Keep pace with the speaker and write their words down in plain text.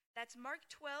That's Mark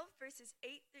 12, verses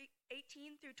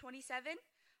 18 through 27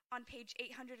 on page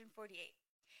 848.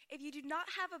 If you do not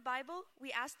have a Bible,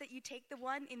 we ask that you take the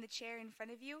one in the chair in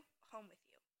front of you home with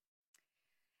you.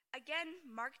 Again,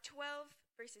 Mark 12,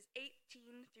 verses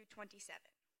 18 through 27.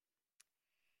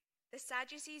 The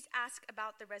Sadducees ask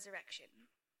about the resurrection.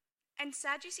 And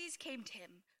Sadducees came to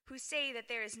him, who say that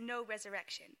there is no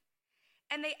resurrection.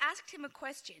 And they asked him a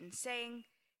question, saying,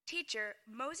 "Teacher,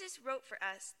 Moses wrote for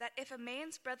us that if a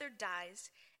man's brother dies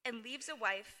and leaves a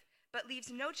wife, but leaves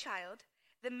no child,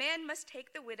 the man must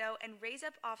take the widow and raise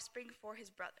up offspring for his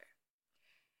brother.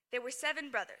 There were 7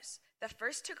 brothers. The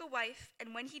first took a wife,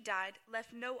 and when he died,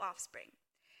 left no offspring.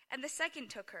 And the second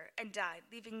took her and died,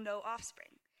 leaving no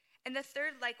offspring. And the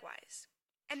third likewise.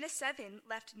 And the 7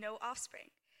 left no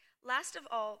offspring. Last of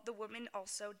all, the woman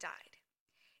also died.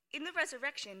 In the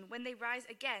resurrection, when they rise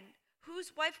again,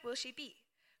 whose wife will she be?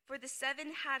 For the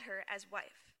 7 had her as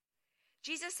wife."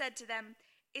 Jesus said to them,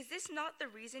 "Is this not the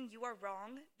reason you are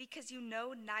wrong, because you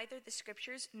know neither the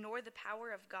Scriptures nor the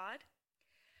power of God?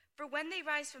 For when they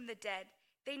rise from the dead,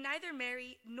 they neither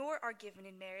marry nor are given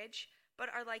in marriage, but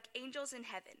are like angels in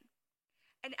heaven.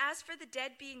 And as for the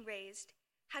dead being raised,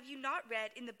 have you not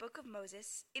read in the book of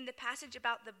Moses, in the passage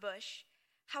about the bush,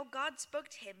 how God spoke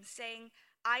to him, saying,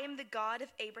 'I am the God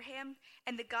of Abraham,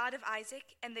 and the God of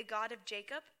Isaac, and the God of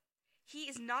Jacob'? He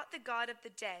is not the God of the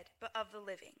dead, but of the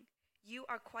living. You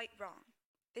are quite wrong."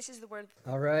 This is the word.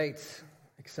 All right.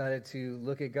 Excited to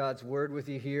look at God's word with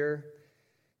you here.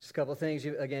 Just a couple things.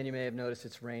 You may have noticed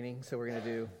it's raining, so we're going to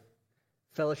do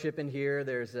fellowship in here.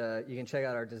 There's you can check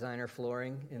out our designer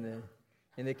flooring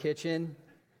in the kitchen.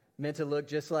 Meant to look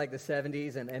just like the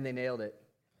 70s, and they nailed it.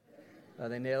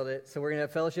 They nailed it. So we're going to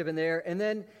have fellowship in there. And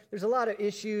then there's a lot of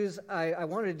issues I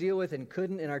wanted to deal with and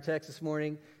couldn't in our text this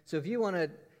morning. So if you want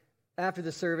to, after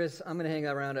the service, I'm going to hang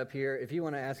around up here. If you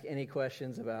want to ask any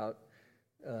questions about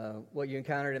what you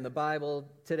encountered in the Bible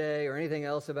today or anything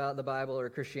else about the Bible or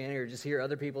Christianity or just hear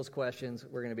other people's questions,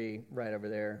 we're going to be right over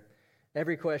there.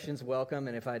 Every question's welcome,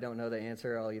 and if I don't know the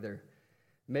answer, I'll either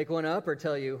make one up or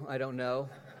tell you I don't know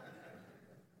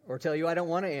or tell you I don't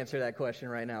want to answer that question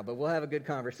right now, but we'll have a good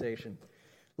conversation.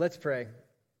 Let's pray.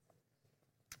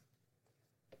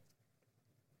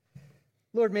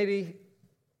 Lord, maybe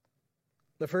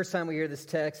the first time we hear this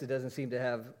text, it doesn't seem to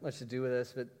have much to do with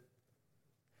us, but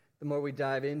the more we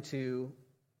dive into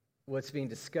what's being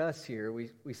discussed here,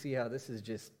 we see how this is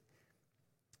just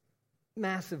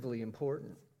massively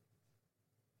important.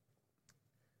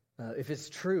 If it's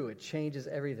true, it changes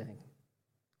everything.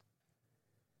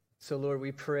 So, Lord,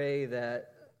 we pray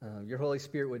that your Holy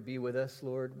Spirit would be with us,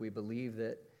 Lord. We believe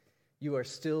that you are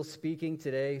still speaking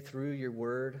today through your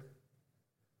word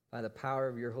by the power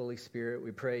of your Holy Spirit.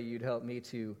 We pray you'd help me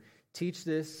to teach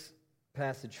this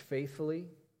passage faithfully.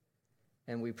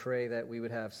 And we pray that we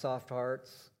would have soft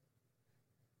hearts,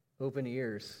 open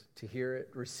ears to hear it,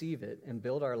 receive it, and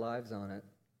build our lives on it.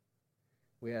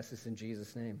 We ask this in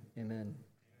Jesus' name. Amen.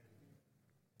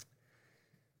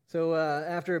 So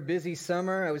after a busy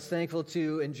summer, I was thankful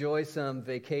to enjoy some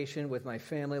vacation with my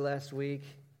family last week.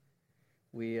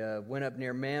 We went up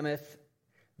near Mammoth,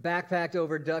 backpacked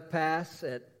over Duck Pass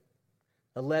at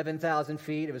 11,000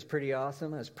 feet. It was pretty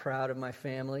awesome. I was proud of my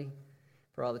family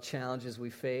for all the challenges we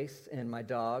faced, and my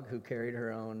dog, who carried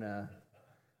her own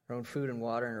food and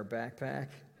water in her backpack.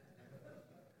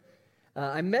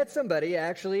 I met somebody,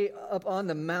 actually, up on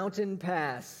the mountain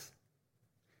pass.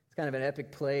 It's kind of an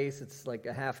epic place. It's like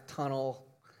a half tunnel.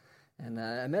 And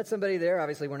I met somebody there.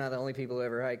 Obviously, we're not the only people who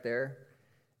ever hiked there.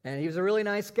 And he was a really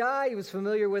nice guy. He was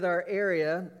familiar with our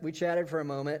area. We chatted for a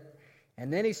moment.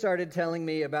 And then he started telling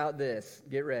me about this.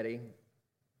 Get ready.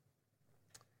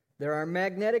 There are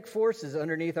magnetic forces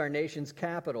underneath our nation's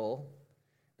capital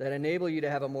that enable you to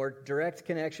have a more direct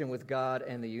connection with God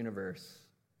and the universe.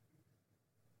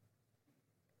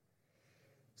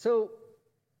 So,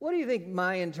 what do you think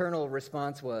my internal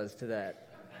response was to that?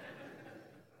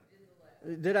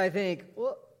 Did I think,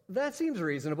 well, that seems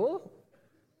reasonable.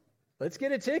 Let's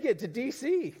get a ticket to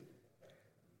D.C.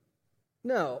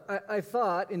 No, I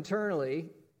thought internally,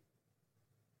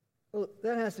 well,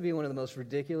 that has to be one of the most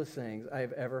ridiculous things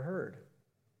I've ever heard.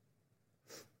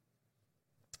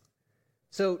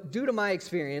 So, due to my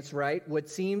experience, right, what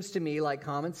seems to me like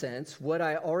common sense, what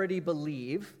I already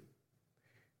believe,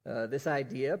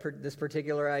 this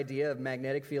particular idea of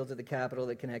magnetic fields at the Capitol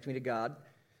that connect me to God,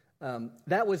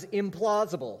 that was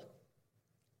implausible.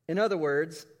 In other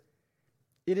words,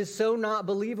 it is so not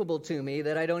believable to me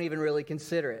that I don't even really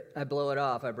consider it. I blow it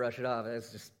off. I brush it off.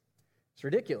 It's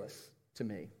ridiculous to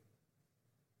me.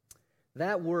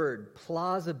 That word,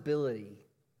 plausibility,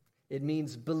 it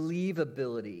means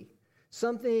believability,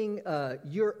 something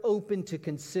you're open to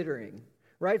considering,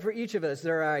 right? For each of us,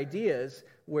 there are ideas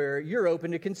where you're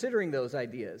open to considering those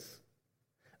ideas.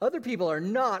 Other people are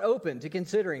not open to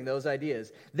considering those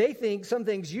ideas. They think some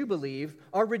things you believe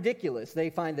are ridiculous. They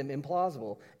find them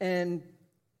implausible. And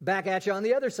back at you on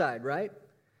the other side, right?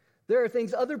 There are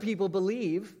things other people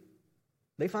believe,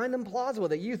 they find them plausible,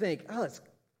 that you think, oh,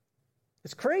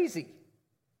 it's crazy.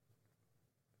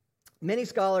 Many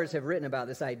scholars have written about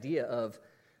this idea of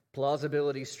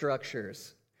plausibility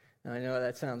structures. Now, I know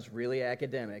that sounds really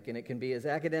academic, and it can be as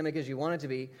academic as you want it to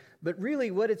be, but really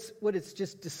what it's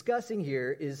just discussing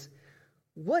here is,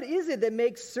 what is it that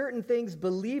makes certain things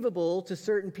believable to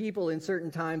certain people in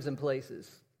certain times and places?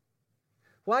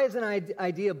 Why is an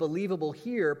idea believable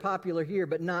here, popular here,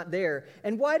 but not there?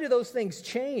 And why do those things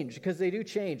change? Because they do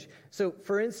change. So,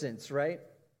 for instance, right?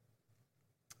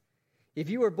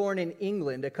 If you were born in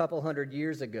England a couple hundred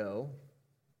years ago,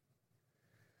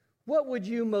 what would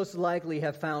you most likely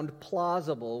have found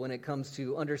plausible when it comes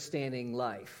to understanding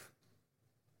life?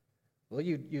 Well,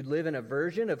 you'd live in a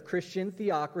version of Christian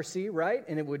theocracy, right?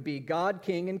 And it would be God,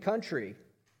 king, and country.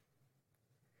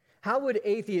 How would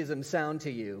atheism sound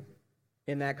to you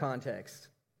in that context?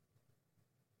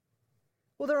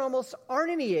 Well, there almost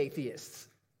aren't any atheists.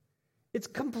 It's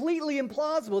completely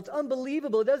implausible. It's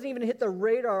unbelievable. It doesn't even hit the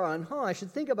radar on, I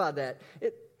should think about that.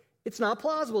 It's not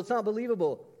plausible. It's not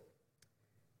believable.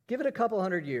 Give it a couple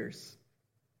hundred years,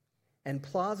 and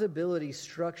plausibility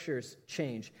structures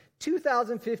change.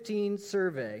 2015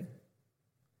 survey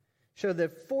showed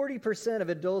that 40% of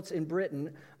adults in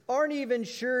Britain aren't even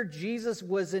sure Jesus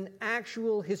was an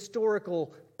actual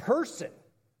historical person,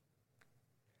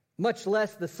 much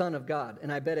less the Son of God. And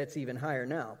I bet it's even higher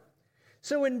now.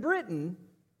 So in Britain,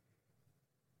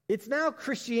 it's now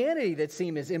Christianity that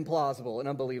seems implausible and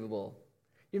unbelievable.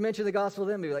 You mention the gospel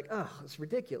to them, they'll be like, oh, it's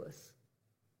ridiculous.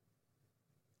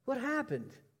 What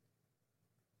happened?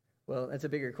 Well, that's a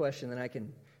bigger question than I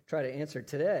can try to answer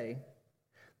today.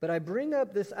 But I bring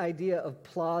up this idea of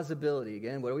plausibility.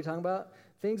 Again, what are we talking about?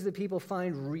 Things that people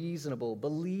find reasonable,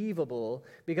 believable,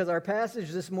 because our passage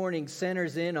this morning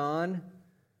centers in on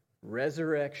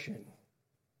resurrection.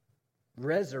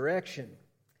 Resurrection.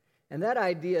 And that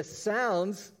idea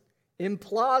sounds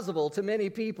implausible to many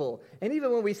people. And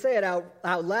even when we say it out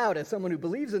loud as someone who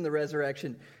believes in the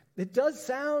resurrection, it does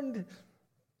sound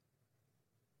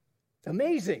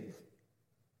amazing.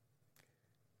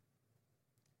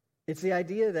 It's the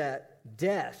idea that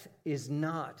death is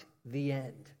not the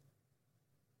end.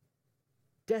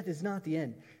 Death is not the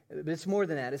end. But it's more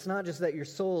than that. It's not just that your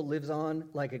soul lives on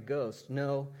like a ghost.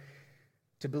 No.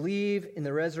 To believe in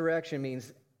the resurrection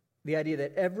means the idea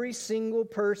that every single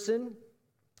person,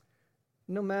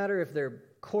 no matter if their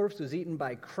corpse was eaten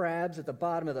by crabs at the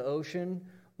bottom of the ocean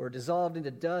or dissolved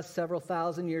into dust several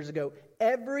thousand years ago,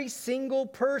 every single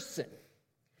person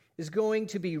is going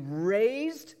to be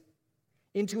raised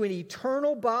into an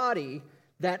eternal body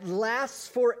that lasts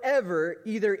forever,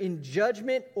 either in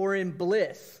judgment or in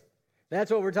bliss. That's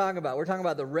what we're talking about. We're talking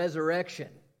about the resurrection.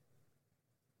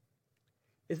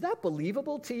 Is that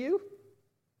believable to you?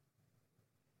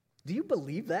 Do you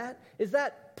believe that? Is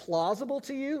that plausible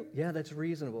to you? Yeah, that's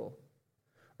reasonable.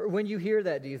 Or when you hear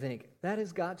that, do you think, that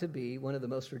has got to be one of the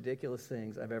most ridiculous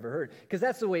things I've ever heard? Because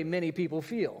that's the way many people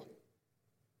feel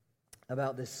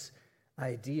about this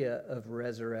idea of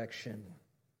resurrection.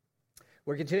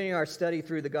 We're continuing our study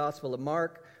through the Gospel of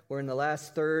Mark. We're in the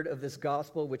last third of this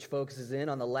gospel, which focuses in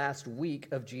on the last week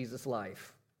of Jesus'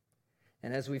 life.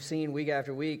 And as we've seen week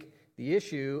after week, the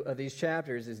issue of these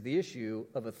chapters is the issue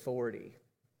of authority.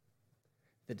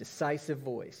 The decisive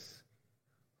voice.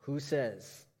 Who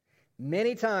says?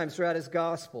 Many times throughout his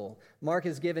gospel, Mark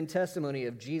has given testimony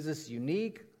of Jesus'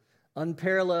 unique,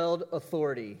 unparalleled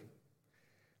authority.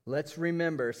 Let's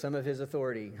remember some of his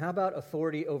authority. How about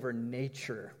authority over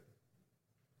nature?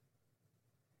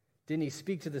 Didn't he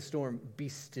speak to the storm, be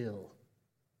still?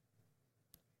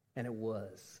 And it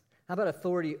was. How about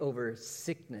authority over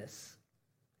sickness?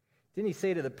 Didn't he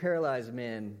say to the paralyzed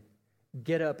man,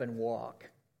 get up and walk?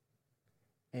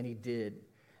 And he did.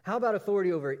 How about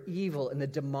authority over evil and the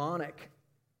demonic?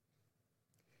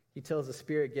 He tells the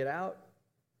spirit, get out,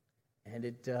 and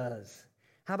it does.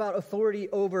 How about authority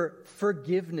over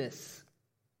forgiveness?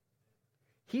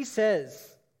 He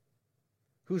says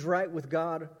who's right with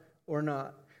God or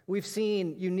not. We've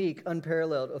seen unique,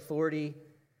 unparalleled authority.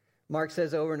 Mark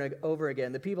says over and over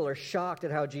again, the people are shocked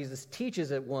at how Jesus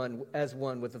teaches as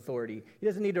one with authority. He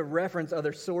doesn't need to reference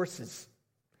other sources.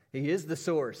 He is the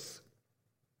source.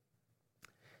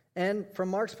 And from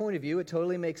Mark's point of view, it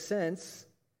totally makes sense.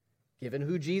 Given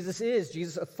who Jesus is,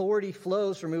 Jesus' authority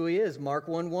flows from who he is. Mark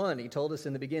 1:1, he told us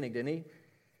in the beginning, didn't he?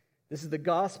 This is the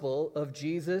gospel of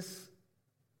Jesus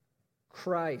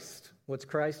Christ. What's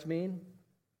Christ mean?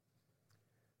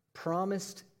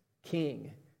 Promised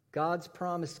king. God's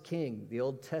promised king. The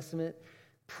Old Testament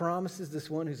promises this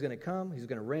one who's going to come, who's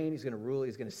going to reign, he's going to rule,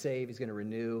 he's going to save, he's going to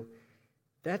renew.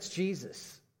 That's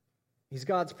Jesus. He's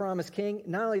God's promised king.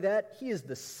 Not only that, he is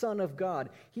the Son of God.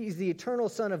 He's the eternal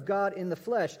Son of God in the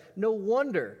flesh. No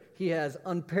wonder he has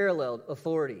unparalleled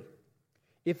authority.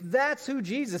 If that's who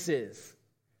Jesus is,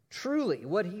 truly,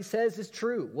 what he says is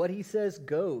true. What he says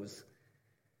goes.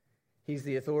 He's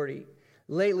the authority.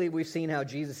 Lately, we've seen how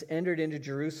Jesus entered into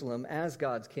Jerusalem as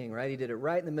God's king, right? He did it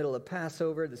right in the middle of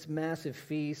Passover, this massive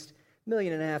feast. 1.5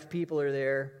 million people are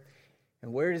there.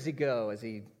 And where does he go as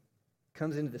he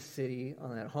comes into the city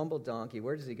on that humble donkey?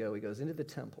 Where does he go? He goes into the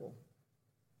temple.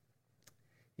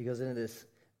 He goes into this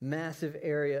massive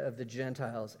area of the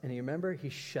Gentiles. And you remember, he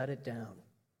shut it down.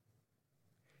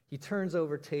 He turns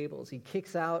over tables. He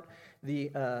kicks out the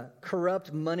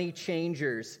corrupt money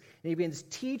changers. And he begins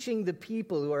teaching the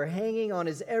people who are hanging on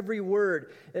his every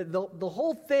word. The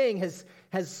whole thing has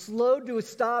slowed to a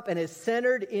stop and is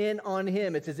centered in on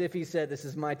him. It's as if he said, "This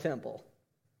is my temple."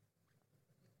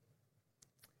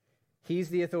 He's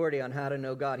the authority on how to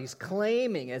know God. He's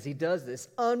claiming, as he does this,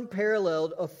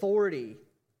 unparalleled authority.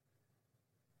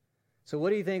 So what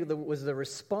do you think was the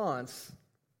response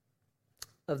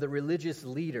of the religious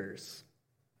leaders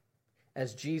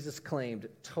as Jesus claimed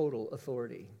total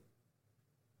authority?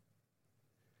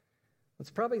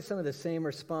 It's probably some of the same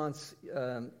response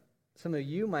some of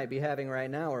you might be having right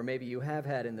now, or maybe you have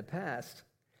had in the past.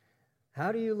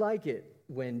 How do you like it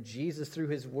when Jesus, through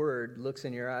his word, looks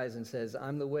in your eyes and says,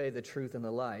 "I'm the way, the truth, and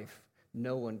the life.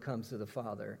 No one comes to the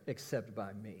Father except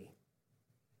by me"?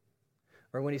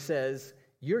 Or when he says,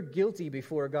 "You're guilty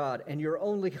before God, and your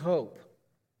only hope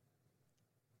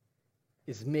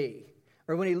is me."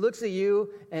 Or when he looks at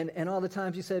you and all the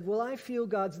times you said, "Well, I feel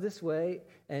God's this way,"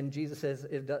 and Jesus says,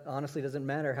 "It honestly doesn't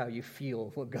matter how you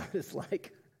feel what God is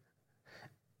like.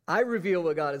 I reveal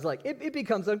what God is like." It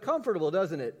becomes uncomfortable,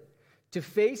 doesn't it? To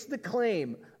face the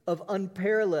claim of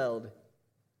unparalleled,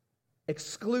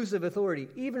 exclusive authority,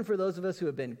 even for those of us who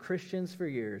have been Christians for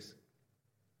years.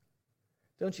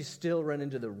 Don't you still run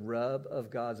into the rub of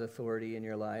God's authority in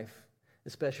your life?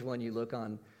 Especially when you look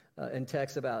on in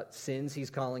texts about sins he's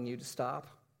calling you to stop,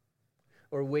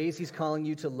 or ways he's calling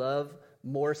you to love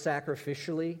more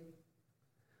sacrificially,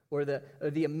 or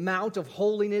the amount of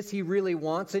holiness he really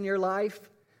wants in your life.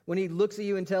 When he looks at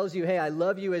you and tells you, "Hey, I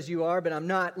love you as you are, but I'm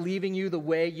not leaving you the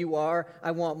way you are.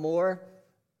 I want more."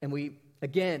 And we,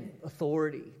 again,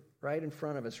 authority right in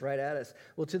front of us, right at us.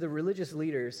 Well, to the religious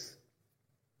leaders,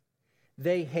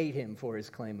 they hate him for his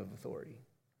claim of authority.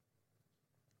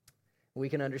 We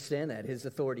can understand that. His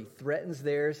authority threatens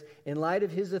theirs. In light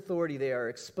of his authority, they are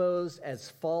exposed as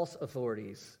false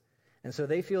authorities. And so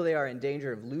they feel they are in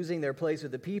danger of losing their place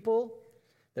with the people,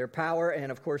 their power,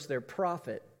 and, of course, their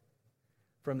profit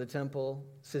from the temple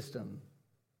system.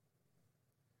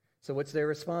 So what's their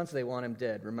response? They want him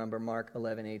dead. Remember Mark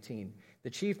 11:18. The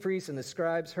chief priests and the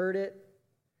scribes heard it.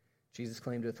 Jesus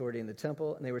claimed authority in the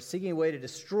temple, and they were seeking a way to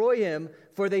destroy him,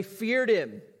 for they feared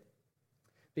him,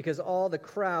 because all the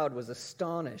crowd was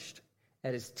astonished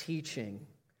at his teaching.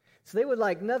 So they would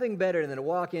like nothing better than to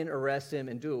walk in, arrest him,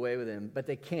 and do away with him, but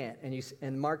they can't.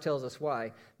 And Mark tells us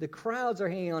why. The crowds are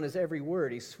hanging on his every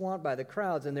word. He's swamped by the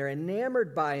crowds, and they're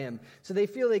enamored by him. So they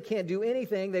feel they can't do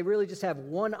anything. They really just have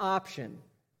one option.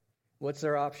 What's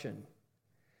their option?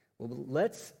 Well,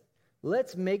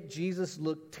 let's make Jesus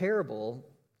look terrible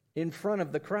in front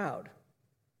of the crowd.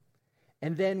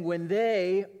 And then when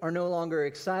they are no longer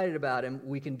excited about him,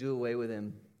 we can do away with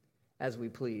him as we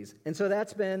please. And so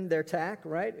that's been their tack,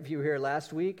 right? If you were here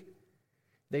last week,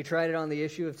 they tried it on the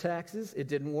issue of taxes. It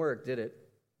didn't work, did it?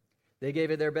 They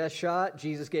gave it their best shot.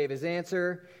 Jesus gave his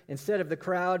answer. Instead of the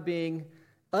crowd being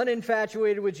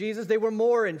uninfatuated with Jesus, they were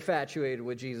more infatuated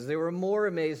with Jesus. They were more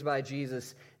amazed by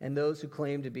Jesus. And those who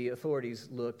claimed to be authorities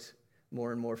looked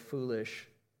more and more foolish.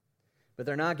 But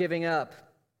they're not giving up.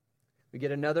 We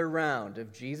get another round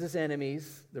of Jesus'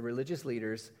 enemies, the religious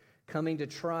leaders, coming to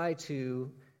try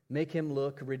to make him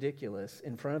look ridiculous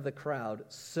in front of the crowd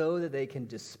so that they can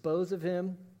dispose of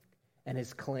him and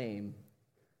his claim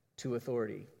to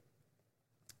authority.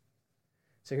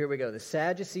 So here we go. The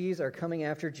Sadducees are coming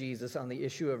after Jesus on the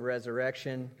issue of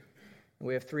resurrection. And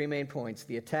we have three main points: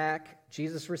 the attack,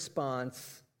 Jesus'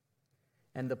 response,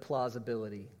 and the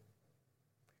plausibility.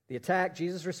 The attack,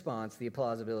 Jesus' response, the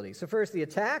plausibility. So first, the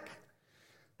attack.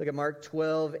 Look at Mark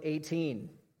 12:18.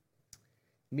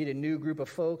 Meet a new group of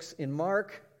folks in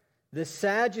Mark. The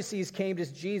Sadducees came to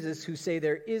Jesus who say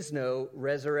there is no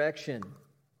resurrection.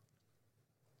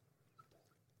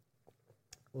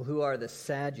 Well, who are the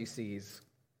Sadducees?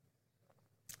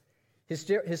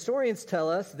 Historians tell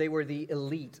us they were the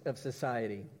elite of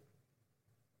society.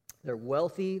 They're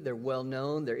wealthy, they're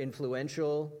well-known, they're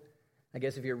influential. I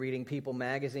guess if you're reading People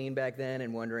magazine back then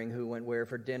and wondering who went where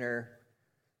for dinner,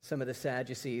 some of the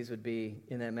Sadducees would be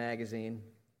in that magazine.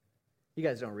 You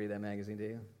guys don't read that magazine, do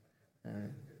you?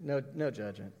 No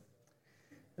judgment.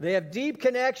 They have deep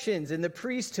connections in the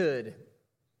priesthood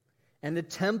and the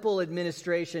temple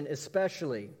administration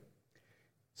especially.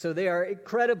 So they are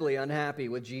incredibly unhappy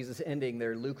with Jesus ending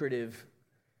their lucrative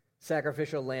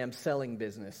sacrificial lamb selling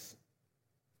business.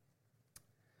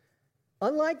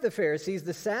 Unlike the Pharisees,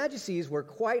 the Sadducees were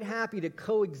quite happy to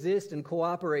coexist and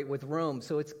cooperate with Rome.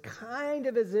 So it's kind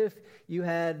of as if you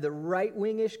had the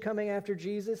right-wing-ish coming after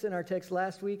Jesus in our text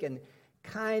last week, and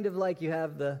kind of like you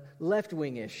have the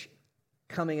left-wing-ish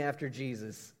coming after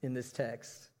Jesus in this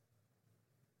text.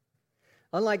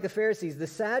 Unlike the Pharisees, the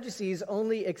Sadducees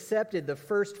only accepted the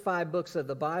first 5 books of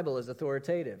the Bible as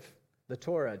authoritative. The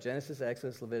Torah, Genesis,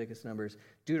 Exodus, Leviticus, Numbers,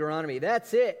 Deuteronomy.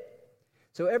 That's it.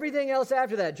 So everything else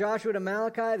after that, Joshua to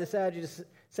Malachi, the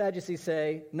Sadducees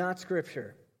say, not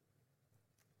Scripture.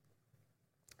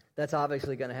 That's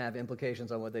obviously going to have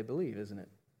implications on what they believe, isn't it?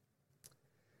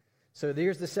 So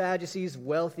there's the Sadducees,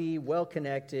 wealthy,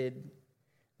 well-connected,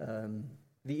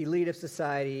 the elite of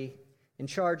society, in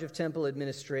charge of temple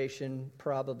administration,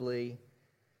 probably.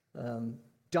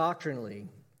 Doctrinally,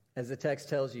 as the text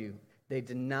tells you, they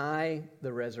deny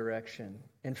the resurrection.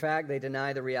 In fact, they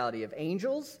deny the reality of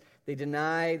angels, they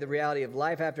deny the reality of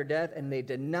life after death, and they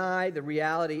deny the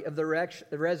reality of the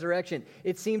resurrection.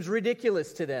 It seems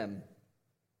ridiculous to them.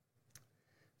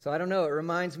 So I don't know, it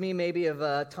reminds me maybe of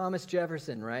Thomas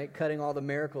Jefferson, right? Cutting all the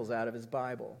miracles out of his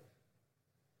Bible.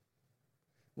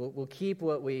 We'll keep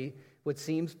what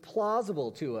seems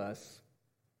plausible to us,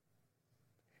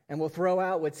 and we'll throw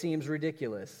out what seems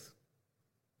ridiculous,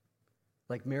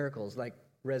 like miracles, like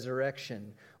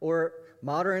resurrection, or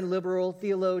modern liberal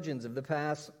theologians of the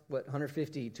past,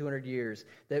 150, 200 years,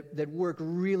 that work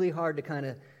really hard to kind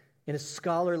of, in a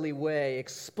scholarly way,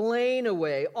 explain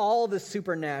away all the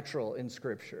supernatural in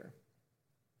Scripture.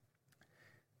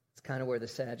 It's kind of where the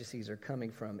Sadducees are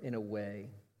coming from, in a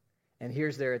way. And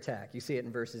here's their attack. You see it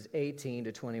in verses 18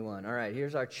 to 21. All right,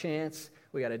 here's our chance.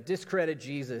 We got to discredit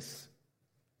Jesus.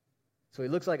 So he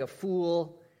looks like a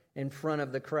fool in front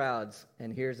of the crowds.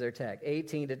 And here's their attack.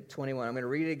 18 to 21. I'm going to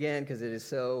read it again because it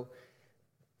is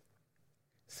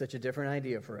such a different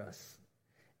idea for us.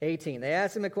 18. They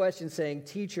asked him a question saying,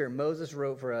 "Teacher, Moses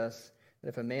wrote for us that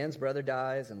if a man's brother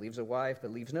dies and leaves a wife but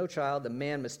leaves no child, the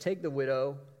man must take the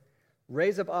widow,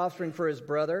 raise up offspring for his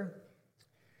brother.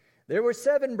 There were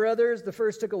 7 brothers. The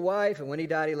first took a wife, and when he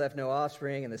died, he left no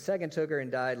offspring. And the second took her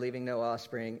and died, leaving no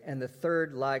offspring. And the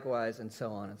third likewise, and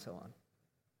so on and so on."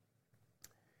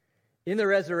 In the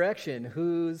resurrection,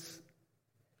 whose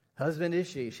husband is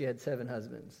she? She had 7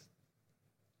 husbands.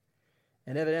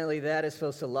 And evidently that is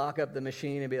supposed to lock up the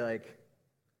machine and be like,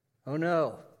 oh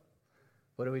no,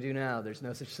 what do we do now? There's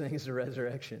no such thing as a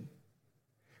resurrection.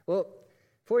 Well,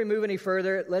 before we move any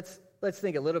further, let's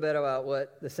think a little bit about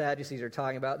what the Sadducees are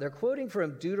talking about. They're quoting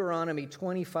from Deuteronomy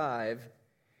 25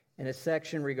 in a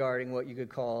section regarding what you could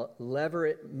call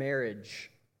levirate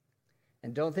marriage.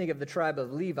 And don't think of the tribe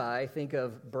of Levi, think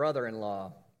of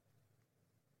brother-in-law.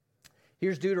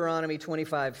 Here's Deuteronomy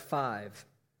 25:5.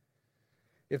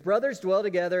 If brothers dwell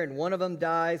together and one of them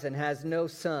dies and has no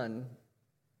son,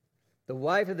 the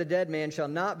wife of the dead man shall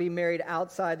not be married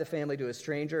outside the family to a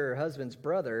stranger. Her husband's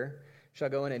brother shall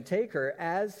go in and take her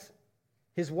as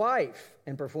his wife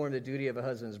and perform the duty of a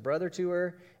husband's brother to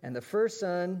her, and the first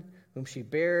son whom she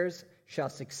bears shall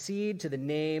succeed to the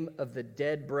name of the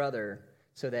dead brother,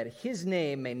 so that his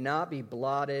name may not be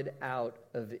blotted out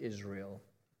of Israel.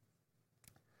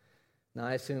 Now,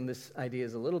 I assume this idea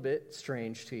is a little bit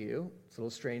strange to you. It's a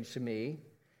little strange to me.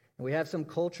 And we have some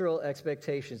cultural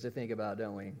expectations to think about,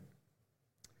 don't we?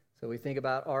 So we think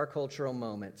about our cultural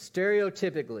moment.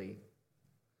 Stereotypically,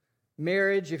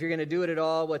 marriage, if you're going to do it at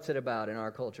all, what's it about in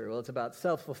our culture? Well, it's about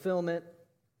self-fulfillment,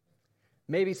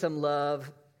 maybe some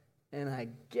love, and I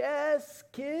guess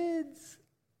kids.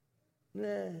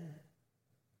 Nah.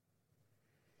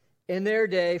 In their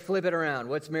day, flip it around.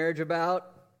 What's marriage about?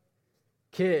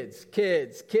 Kids,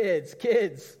 kids, kids,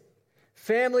 kids.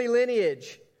 Family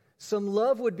lineage. Some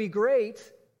love would be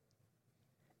great.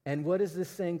 And what is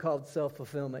this thing called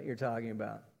self-fulfillment you're talking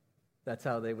about? That's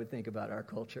how they would think about our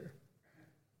culture.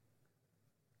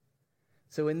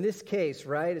 So in this case,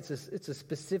 right, it's a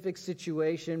specific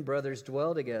situation. Brothers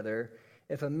dwell together.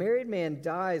 if a married man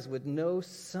dies with no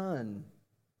son,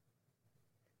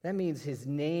 that means his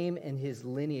name and his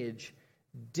lineage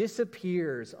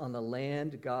disappears on the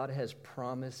land God has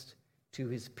promised to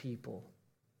his people.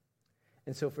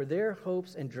 And so for their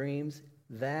hopes and dreams,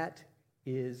 that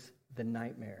is the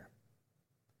nightmare.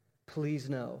 Please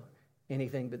know,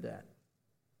 anything but that.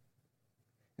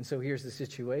 And so here's the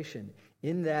situation.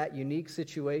 In that unique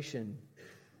situation,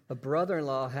 a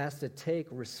brother-in-law has to take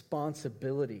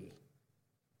responsibility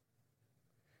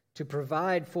to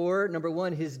provide for, number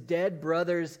one, his dead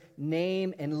brother's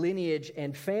name and lineage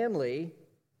and family,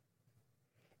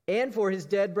 and for his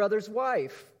dead brother's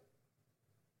wife.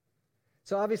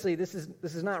 So obviously, this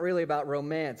is not really about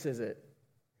romance, is it?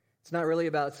 It's not really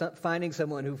about finding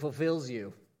someone who fulfills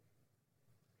you.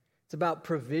 It's about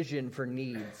provision for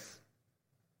needs.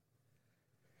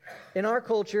 In our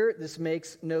culture, this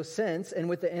makes no sense, and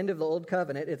with the end of the Old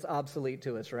Covenant, it's obsolete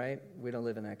to us, right? We don't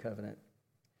live in that covenant.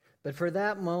 But for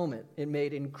that moment, it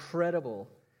made incredible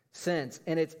sense,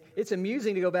 and it's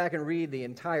amusing to go back and read the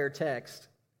entire text.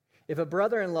 If a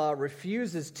brother-in-law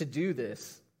refuses to do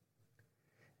this,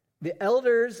 the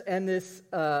elders and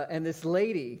this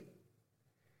lady,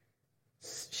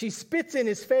 she spits in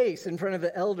his face in front of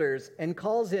the elders and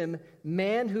calls him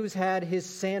man who's had his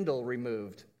sandal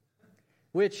removed,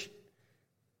 which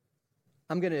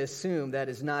I'm going to assume that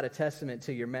is not a testament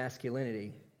to your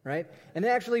masculinity, right? And they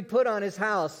actually put on his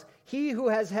house, he who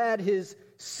has had his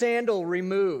sandal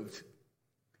removed,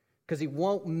 because he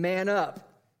won't man up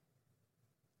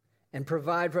and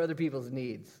provide for other people's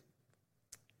needs.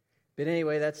 But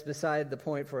anyway, that's beside the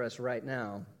point for us right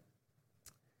now.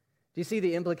 Do you see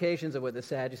the implications of what the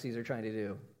Sadducees are trying to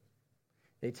do?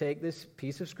 They take this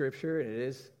piece of Scripture, and it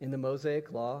is in the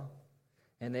Mosaic Law,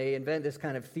 and they invent this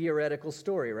kind of theoretical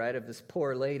story, right, of this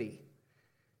poor lady.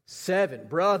 7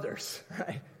 brothers,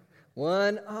 right?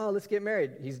 1, let's get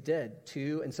married. He's dead.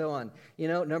 2, and so on.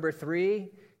 Number 3,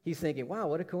 he's thinking, wow,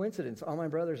 what a coincidence. All my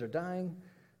brothers are dying.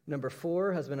 Number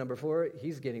 4, husband number 4,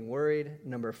 he's getting worried.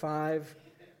 Number 5,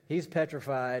 he's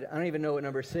petrified. I don't even know what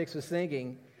number 6 was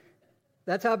thinking.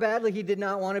 That's how badly he did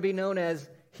not want to be known as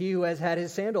he who has had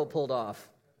his sandal pulled off.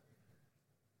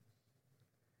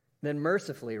 Then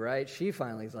mercifully, right, she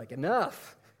finally is like,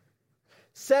 enough.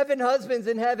 7 husbands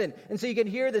in heaven. And so you can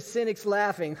hear the cynics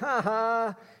laughing. Ha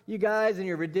ha, you guys and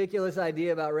your ridiculous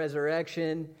idea about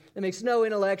resurrection. It makes no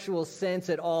intellectual sense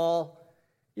at all.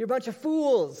 You're a bunch of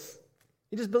fools.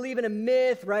 You just believe in a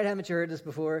myth, right? Haven't you heard this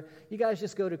before? You guys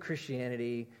just go to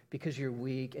Christianity because you're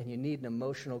weak and you need an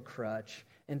emotional crutch.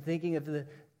 And thinking of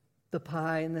the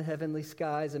pie in the heavenly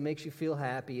skies, it makes you feel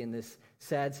happy in this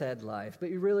sad, sad life. But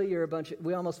you're a bunch of,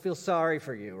 we almost feel sorry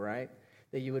for you, right?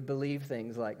 That you would believe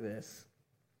things like this.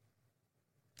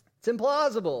 It's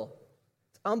implausible.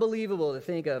 It's unbelievable to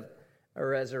think of a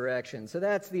resurrection. So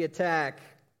that's the attack.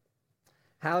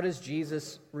 How does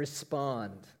Jesus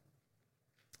respond?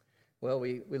 Well,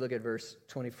 we look at verse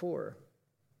 24.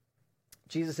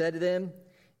 Jesus said to them,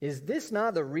 "Is this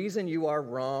not the reason you are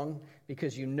wrong?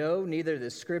 Because you know neither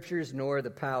the Scriptures nor the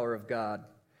power of God."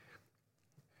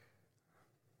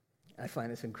 I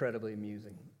find this incredibly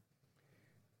amusing.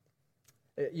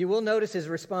 You will notice his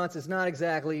response is not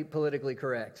exactly politically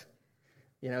correct.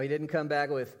 He didn't come back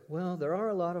with, well, there are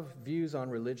a lot of views on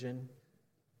religion,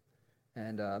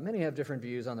 and many have different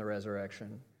views on the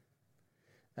resurrection.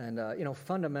 And,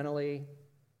 fundamentally,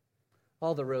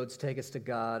 all the roads take us to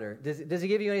God. Or does he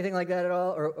give you anything like that at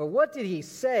all? Or what did he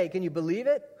say? Can you believe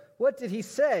it? What did he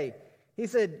say? He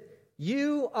said,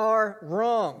 you are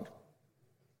wrong.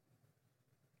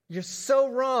 You're so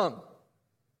wrong.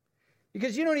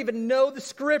 Because you don't even know the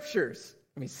Scriptures.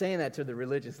 He's saying that to the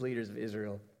religious leaders of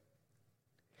Israel.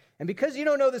 And because you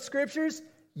don't know the Scriptures,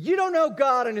 you don't know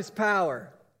God and His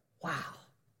power. Wow.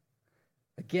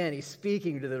 Again, he's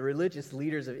speaking to the religious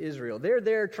leaders of Israel. They're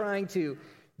there trying to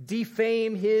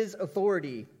defame his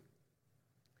authority.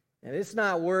 And it's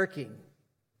not working.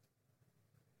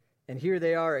 And here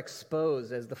they are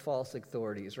exposed as the false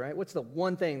authorities, right? What's the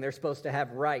one thing they're supposed to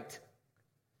have right?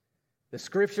 The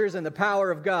Scriptures and the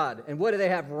power of God. And what do they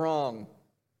have wrong?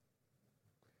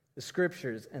 The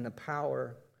Scriptures and the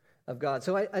power of God.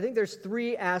 So I think there's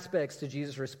 3 aspects to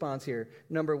Jesus' response here.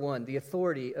 Number 1, the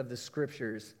authority of the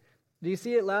Scriptures. Do you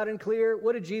see it loud and clear?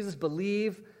 What did Jesus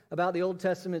believe about the Old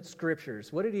Testament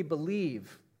Scriptures? What did he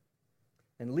believe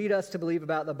and lead us to believe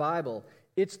about the Bible?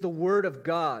 It's the Word of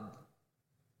God.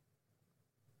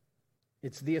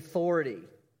 It's the authority.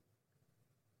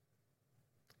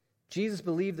 Jesus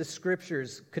believed the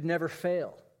Scriptures could never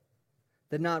fail,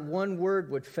 that not one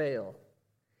word would fail.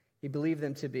 He believed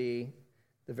them to be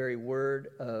the very word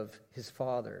of his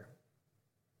Father.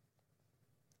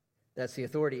 That's the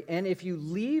authority. And if you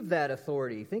leave that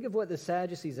authority, think of what the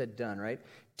Sadducees had done, right?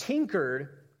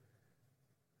 Tinkered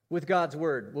with God's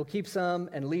word. We'll keep some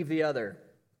and leave the other.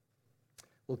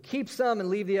 We'll keep some and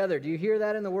leave the other. Do you hear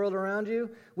that in the world around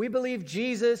you? We believe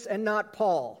Jesus and not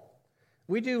Paul.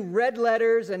 We do red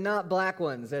letters and not black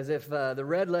ones, as if the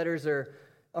red letters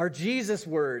are Jesus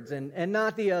words and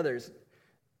not the others.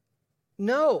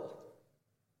 No.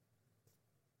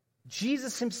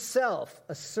 Jesus himself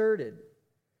asserted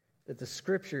that the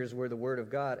Scriptures were the Word of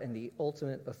God and the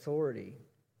ultimate authority.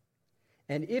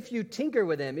 And if you tinker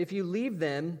with them, if you leave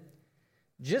them,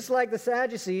 just like the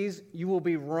Sadducees, you will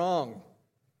be wrong.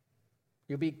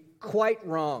 You'll be quite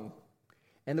wrong.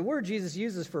 And the word Jesus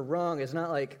uses for wrong is not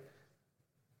like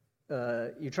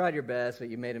you tried your best, but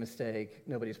you made a mistake.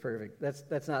 Nobody's perfect.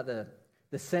 That's not the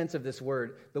sense of this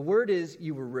word. The word is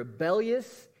you were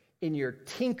rebellious in your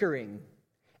tinkering.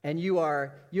 And you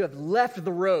have left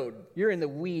the road. You're in the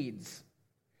weeds.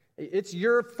 It's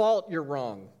your fault you're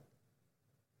wrong.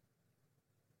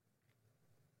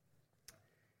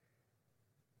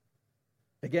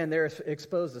 Again, they're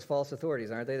exposed as false authorities,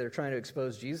 aren't they? They're trying to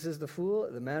expose Jesus as the fool.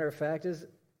 The matter of fact is,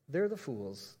 they're the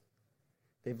fools.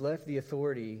 They've left the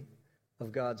authority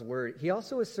of God's word. He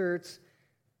also asserts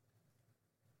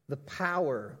the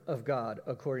power of God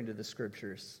according to the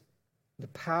Scriptures. The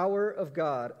power of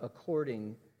God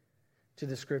according to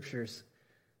the Scriptures.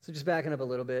 So just backing up a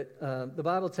little bit, the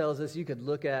Bible tells us you could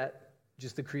look at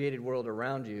just the created world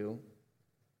around you.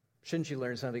 Shouldn't you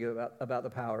learn something about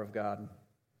the power of God?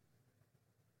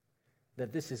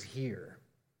 That this is here.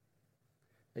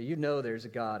 That you know there's a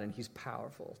God and he's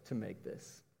powerful to make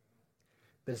this.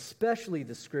 But especially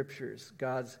the Scriptures,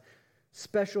 God's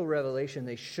special revelation,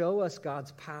 they show us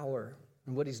God's power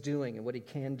and what he's doing and what he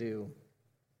can do.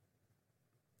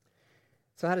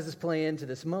 So how does this play into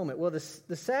this moment? Well, the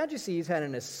Sadducees had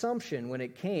an assumption when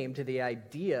it came to the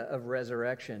idea of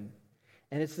resurrection.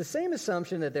 And it's the same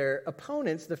assumption that their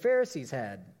opponents, the Pharisees,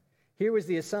 had. Here was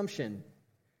the assumption.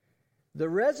 The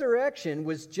resurrection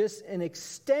was just an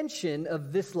extension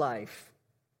of this life.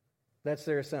 That's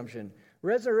their assumption.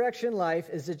 Resurrection life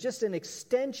is just an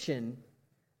extension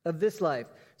of this life.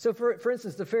 So for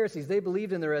instance, the Pharisees, they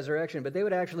believed in the resurrection, but they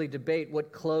would actually debate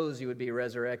what clothes you would be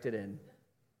resurrected in.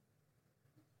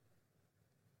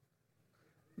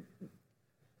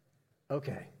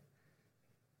 Okay.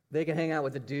 They can hang out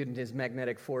with the dude and his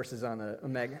magnetic forces on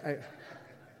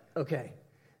okay.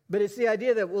 But it's the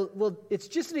idea that, well, it's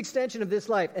just an extension of this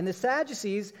life. And the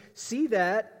Sadducees see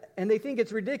that, and they think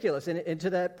it's ridiculous. And to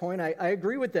that point, I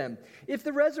agree with them. If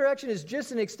the resurrection is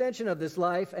just an extension of this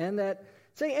life, and that,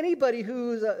 say, anybody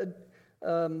who's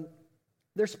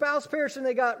their spouse perished and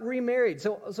they got remarried.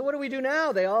 So what do we do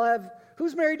now? They all have,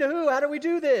 who's married to who? How do we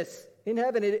do this in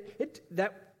heaven?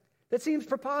 That seems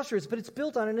preposterous, but it's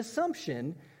built on an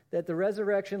assumption that the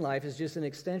resurrection life is just an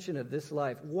extension of this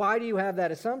life. Why do you have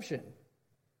that assumption?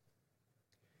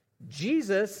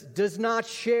 Jesus does not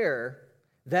share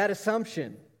that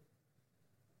assumption.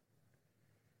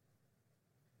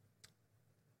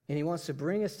 And he wants to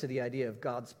bring us to the idea of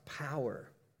God's power.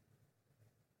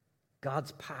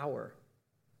 God's power.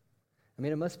 I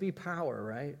mean, it must be power,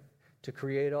 right? To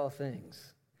create all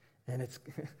things. And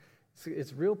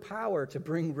it's real power to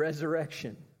bring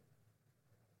resurrection.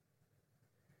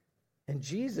 And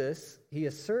Jesus, he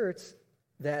asserts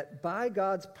that by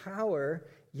God's power,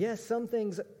 yes, some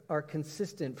things are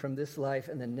consistent from this life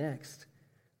and the next,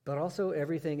 but also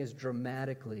everything is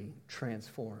dramatically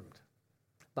transformed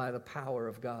by the power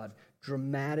of God,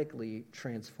 dramatically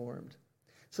transformed.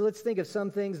 So let's think of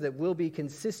some things that will be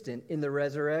consistent in the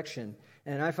resurrection.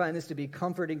 And I find this to be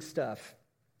comforting stuff.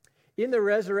 In the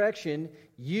resurrection,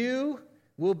 you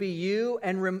will be you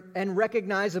and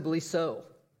recognizably so.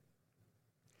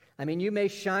 I mean, you may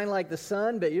shine like the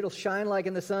sun, but it'll shine like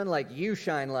in the sun like you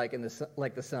shine like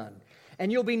the sun.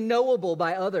 And you'll be knowable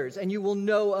by others, and you will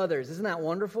know others. Isn't that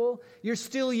wonderful? You're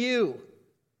still you,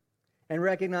 and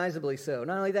recognizably so.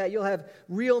 Not only that, you'll have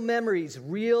real memories,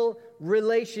 real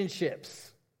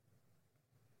relationships.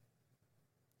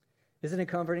 Isn't it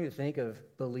comforting to think of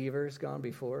believers gone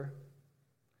before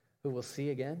who we'll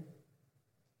see again?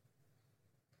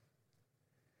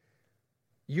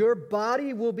 Your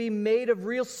body will be made of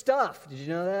real stuff. Did you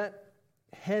know that?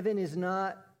 Heaven is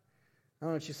not, I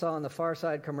don't know what you saw in the Far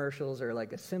Side commercials or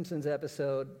like a Simpsons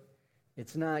episode.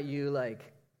 It's not you like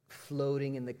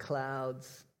floating in the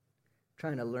clouds,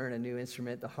 trying to learn a new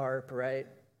instrument, the harp, right?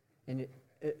 And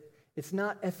it's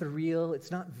not ethereal.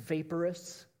 It's not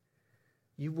vaporous.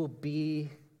 You will be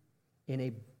in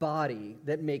a body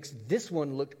that makes this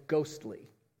one look ghostly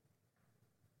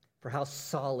for how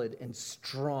solid and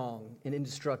strong and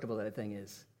indestructible that thing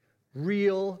is.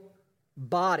 real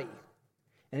body.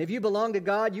 And if you belong to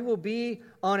God, you will be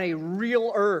on a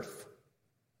real earth.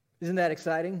 Isn't that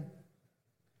exciting?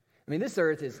 I mean, this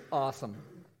earth is awesome.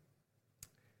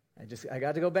 I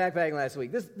got to go backpacking last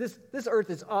week. This earth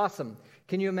is awesome.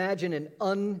 Can you imagine an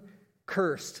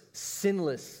uncursed,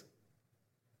 sinless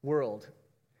world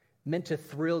meant to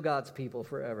thrill God's people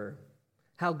forever?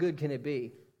 How good can it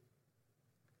be?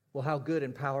 Well, how good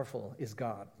and powerful is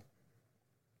God?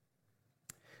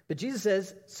 But Jesus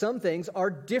says some things are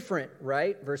different,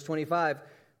 right? Verse 25,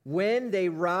 when they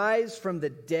rise from the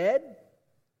dead.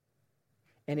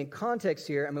 And in context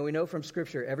here, I mean, we know from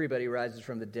Scripture everybody rises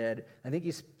from the dead. I think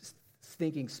he's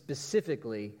thinking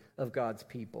specifically of God's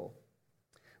people.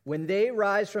 When they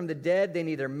rise from the dead, they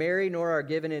neither marry nor are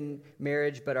given in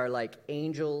marriage, but are like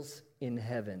angels in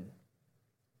heaven.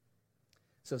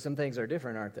 So some things are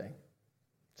different, aren't they?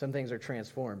 Some things are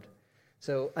transformed.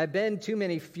 So I've been to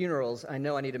many funerals. I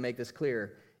know I need to make this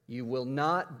clear. You will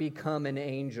not become an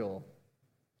angel.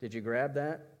 Did you grab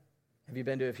that? Have you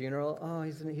been to a funeral? Oh,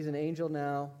 he's an angel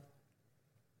now.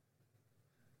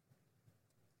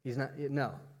 He's not.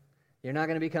 No, you're not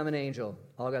going to become an angel.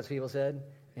 All God's people said,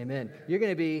 amen. You're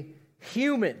going to be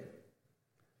human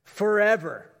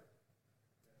forever.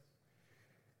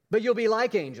 But you'll be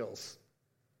like angels.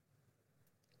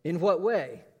 In what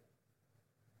way?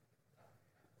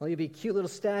 Well, you'll be cute little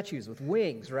statues with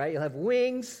wings, right? You'll have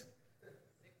wings.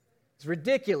 It's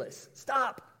ridiculous.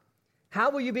 Stop. How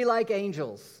will you be like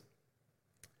angels?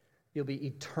 You'll be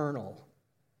eternal.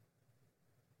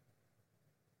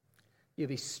 You'll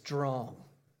be strong.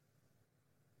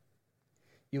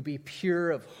 You'll be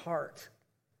pure of heart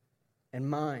and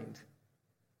mind.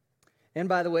 And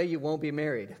by the way, you won't be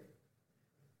married.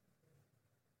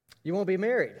 You won't be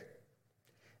married.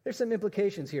 There's some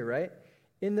implications here, right?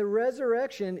 In the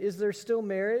resurrection, is there still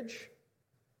marriage?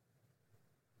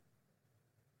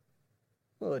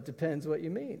 Well, it depends what you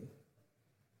mean.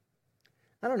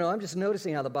 I don't know, I'm just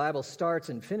noticing how the Bible starts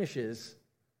and finishes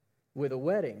with a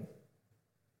wedding.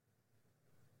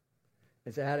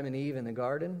 It's Adam and Eve in the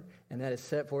garden, and that is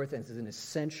set forth as an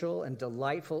essential and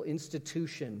delightful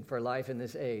institution for life in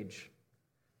this age.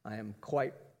 I am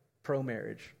quite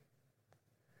pro-marriage.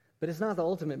 But it's not the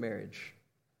ultimate marriage.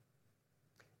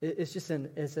 It's just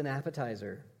an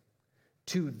appetizer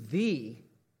to the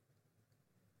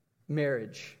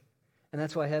marriage. And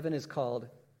that's why heaven is called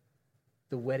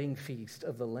the wedding feast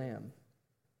of the Lamb.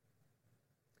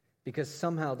 Because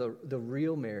somehow the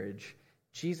real marriage,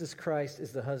 Jesus Christ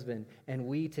is the husband, and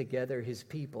we together, his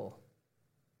people,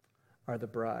 are the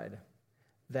bride.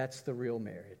 That's the real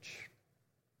marriage.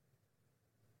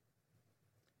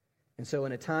 And so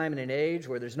in a time and an age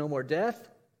where there's no more death,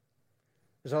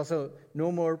 there's also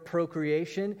no more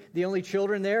procreation. The only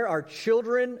children there are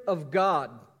children of God.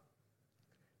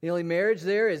 The only marriage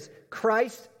there is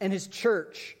Christ and his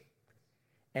church.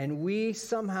 And we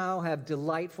somehow have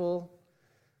delightful,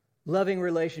 loving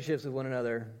relationships with one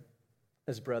another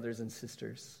as brothers and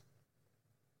sisters.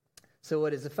 So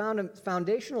what is a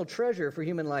foundational treasure for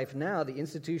human life now, the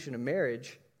institution of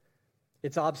marriage,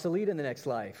 it's obsolete in the next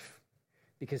life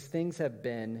because things have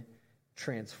been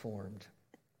transformed.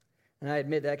 And I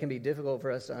admit that can be difficult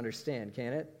for us to understand,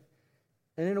 can it?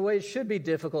 And in a way, it should be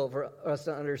difficult for us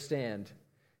to understand,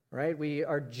 right? We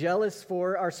are jealous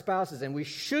for our spouses, and we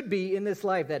should be in this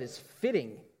life. That is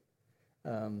fitting.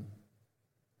 But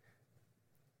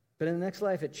in the next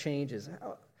life, it changes.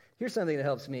 Here's something that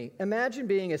helps me. Imagine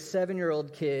being a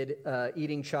 7-year-old kid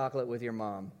eating chocolate with your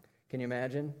mom. Can you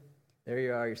imagine? There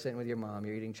you are, you're sitting with your mom,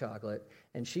 you're eating chocolate,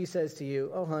 and she says to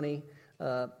you, oh, honey,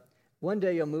 one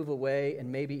day you'll move away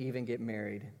and maybe even get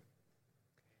married.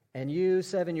 And you,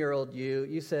 7-year-old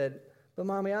you said, but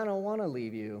mommy, I don't want to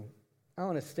leave you. I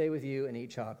want to stay with you and eat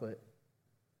chocolate.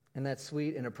 And that's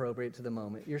sweet and appropriate to the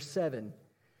moment. You're 7.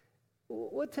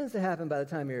 What tends to happen by the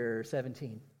time you're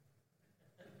 17?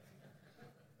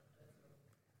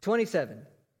 27.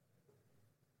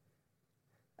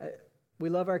 We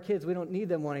love our kids. We don't need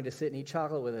them wanting to sit and eat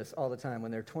chocolate with us all the time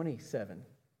when they're 27.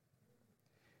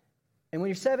 And when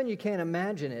you're 7, you can't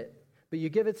imagine it, but you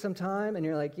give it some time and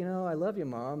you're like, I love you,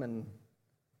 Mom, and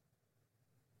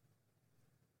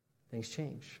things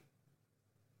change.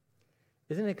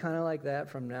 Isn't it kind of like that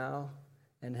from now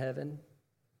in heaven?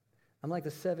 I'm like the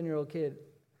 7-year-old kid.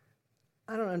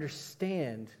 I don't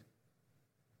understand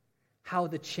how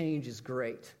the change is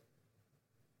great,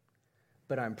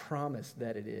 but I'm promised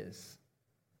that it is.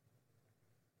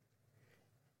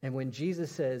 And when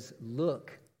Jesus says,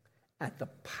 look at the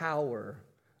power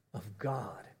of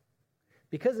God,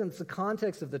 because in the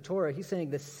context of the Torah, he's saying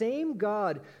the same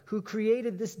God who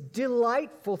created this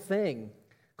delightful thing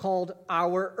called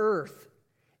our earth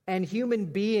and human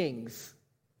beings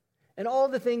and all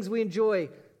the things we enjoy,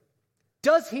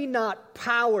 does he not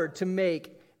power to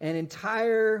make an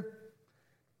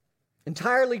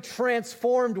entirely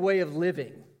transformed way of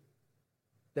living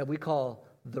that we call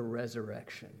the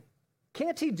resurrection?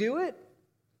 Can't he do it?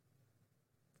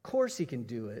 Of course he can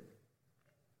do it.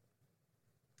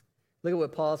 Look at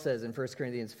what Paul says in 1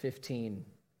 Corinthians 15.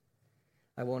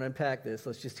 I won't unpack this.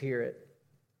 Let's just hear it.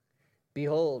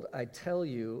 Behold, I tell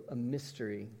you a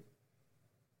mystery.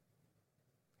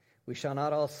 We shall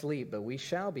not all sleep, but we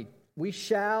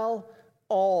shall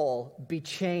all be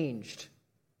changed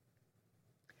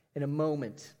in a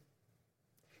moment,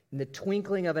 in the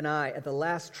twinkling of an eye, at the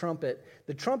last trumpet.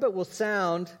 The trumpet will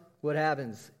sound. What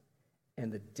happens?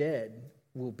 And the dead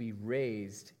will be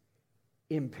raised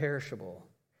imperishable,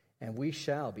 and we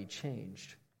shall be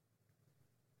changed.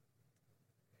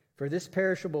 For this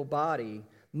perishable body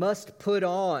must put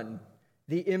on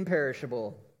the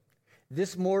imperishable.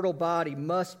 This mortal body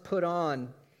must put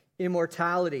on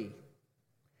immortality.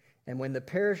 And when the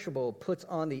perishable puts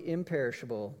on the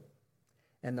imperishable,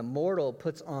 and the mortal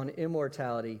puts on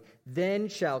immortality, then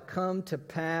shall come to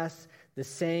pass the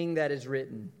saying that is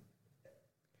written,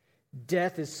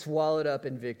 death is swallowed up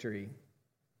in victory.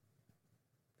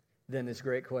 Then this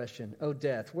great question, O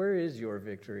death, where is your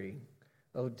victory?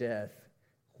 O death,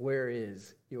 where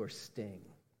is your sting?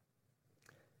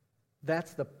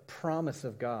 That's the promise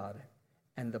of God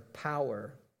and the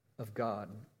power of God.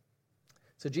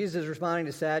 So Jesus is responding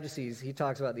to Sadducees. He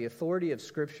talks about the authority of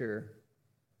Scripture.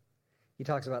 He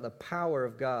talks about the power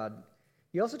of God.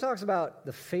 He also talks about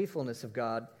the faithfulness of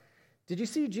God. Did you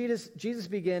see Jesus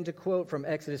begin to quote from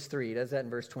Exodus 3? He does that in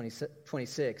verse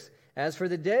 26. As for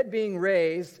the dead being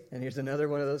raised, and here's another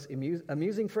one of those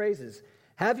amusing phrases,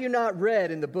 have you not read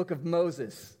in the book of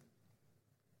Moses?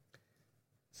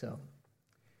 So,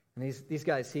 and these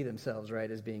guys see themselves, right,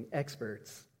 as being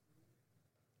experts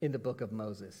in the book of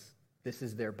Moses. This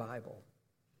is their Bible.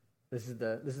 This is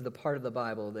the part of the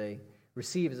Bible they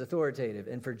receive as authoritative.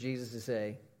 And for Jesus to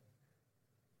say,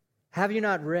 have you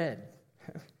not read?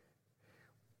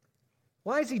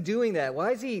 Why is he doing that?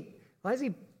 Why is he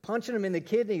punching them in the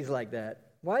kidneys like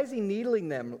that? Why is he needling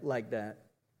them like that?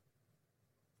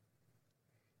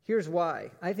 Here's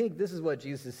why. I think this is what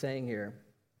Jesus is saying here.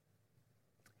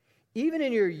 Even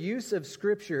in your use of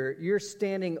Scripture, you're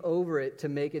standing over it to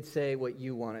make it say what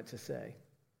you want it to say.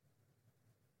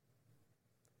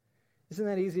 Isn't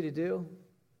that easy to do?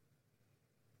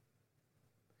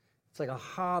 It's like a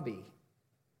hobby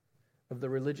of the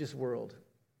religious world.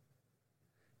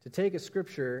 To take a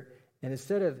Scripture and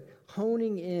instead of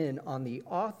honing in on the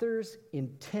author's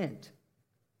intent,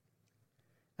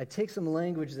 I take some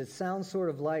language that sounds sort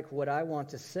of like what I want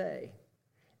to say,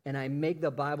 and I make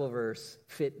the Bible verse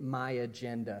fit my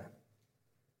agenda.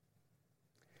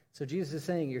 So Jesus is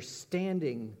saying you're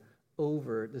standing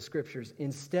over the Scriptures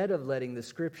instead of letting the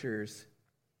Scriptures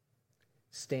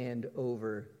stand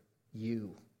over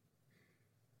you.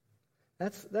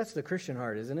 That's the Christian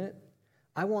heart, isn't it?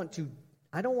 I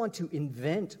don't want to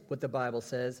invent what the Bible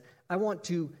says. I want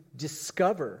to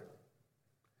discover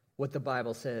what the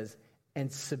Bible says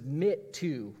and submit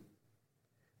to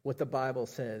what the Bible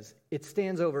says. It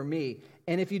stands over me.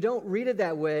 And if you don't read it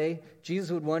that way,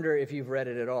 Jesus would wonder if you've read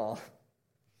it at all.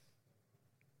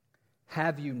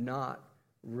 Have you not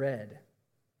read?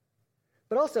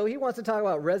 But also, he wants to talk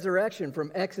about resurrection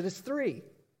from Exodus 3.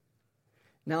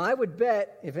 Now, I would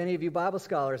bet, if any of you Bible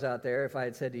scholars out there, if I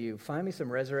had said to you, find me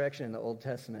some resurrection in the Old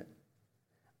Testament,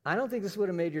 I don't think this would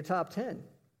have made your top 10.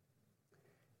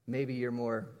 Maybe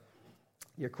you're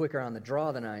quicker on the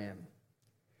draw than I am.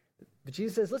 But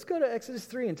Jesus says, let's go to Exodus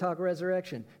 3 and talk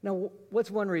resurrection. Now, what's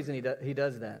one reason he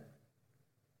does that?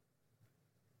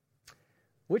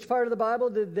 Which part of the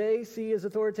Bible did they see as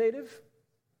authoritative?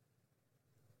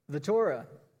 The Torah.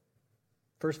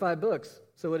 First 5 books.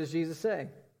 So what does Jesus say?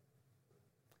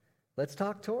 Let's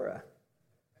talk Torah.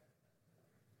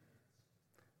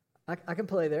 I can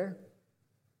play there.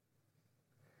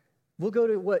 We'll go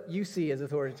to what you see as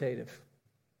authoritative.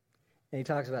 And he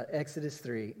talks about Exodus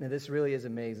 3. Now, this really is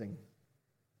amazing.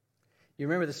 You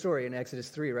remember the story in Exodus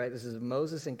 3, right? This is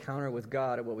Moses' encounter with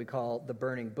God at what we call the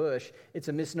burning bush. It's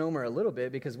a misnomer a little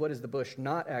bit because what is the bush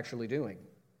not actually doing?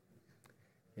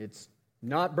 It's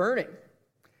not burning.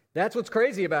 That's what's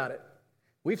crazy about it.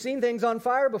 We've seen things on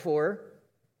fire before.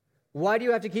 Why do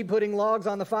you have to keep putting logs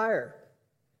on the fire?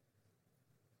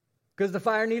 Because the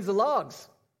fire needs the logs.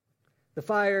 The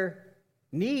fire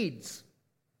needs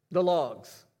the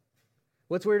logs.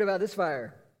 What's weird about this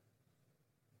fire?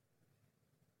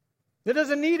 It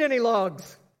doesn't need any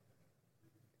logs.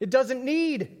 It doesn't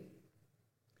need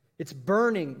It's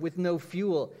burning with no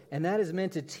fuel, and that is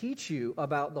meant to teach you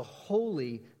about the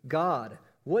holy God.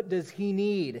 What does he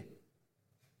need?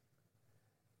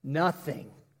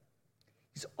 Nothing.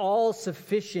 He's all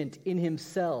sufficient in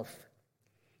himself.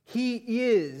 He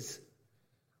is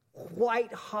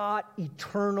white hot,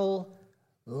 eternal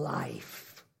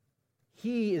life.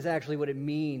 He is actually what it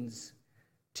means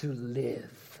to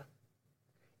live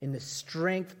in the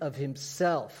strength of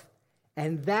himself.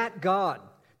 And that God,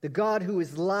 the God who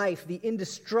is life, the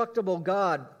indestructible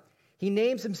God, he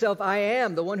names himself, I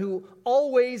am, the one who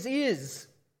always is.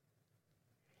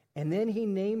 And then he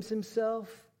names himself,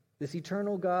 this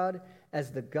eternal God,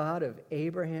 as the God of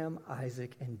Abraham,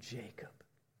 Isaac, and Jacob.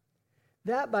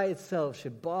 That by itself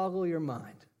should boggle your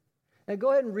mind. Now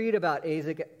go ahead and read about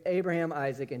Abraham,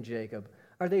 Isaac, and Jacob.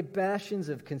 Are they bastions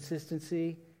of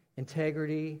consistency,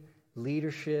 integrity,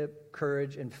 leadership,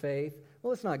 courage, and faith? Well,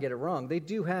 let's not get it wrong. They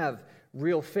do have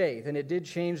real faith, and it did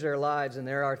change their lives, and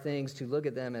there are things to look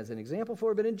at them as an example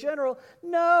for, but in general,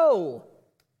 no.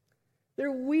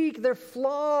 They're weak, they're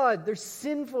flawed, they're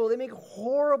sinful, they make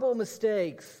horrible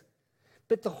mistakes.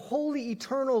 But the holy,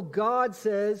 eternal God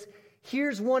says,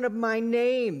 here's one of my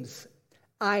names.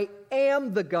 I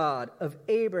am the God of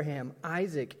Abraham,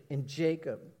 Isaac, and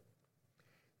Jacob.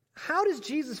 How does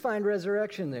Jesus find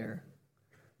resurrection there?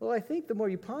 Well, I think the more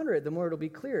you ponder it, the more it'll be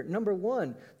clear. Number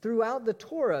one, throughout the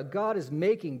Torah, God is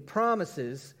making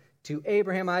promises to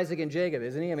Abraham, Isaac, and Jacob,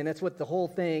 isn't he? I mean, that's what the whole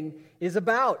thing is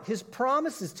about, his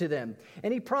promises to them.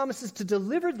 And he promises to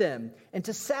deliver them and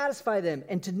to satisfy them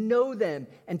and to know them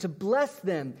and to bless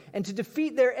them and to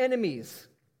defeat their enemies.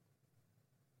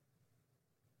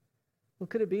 Well,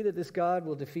 could it be that this God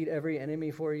will defeat every enemy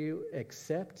for you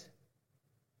except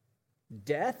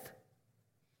death?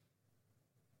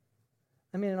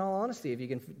 I mean, in all honesty, if you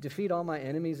can defeat all my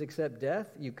enemies except death,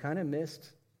 you kind of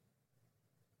missed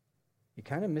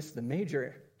the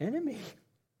major enemy.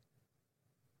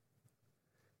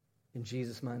 In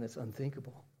Jesus' mind, that's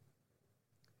unthinkable.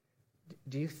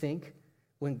 Do you think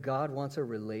when God wants a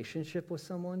relationship with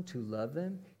someone to love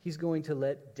them, he's going to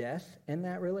let death end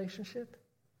that relationship?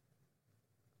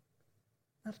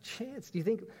 Not a chance. Do you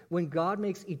think when God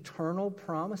makes eternal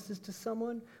promises to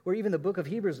someone, where even the book of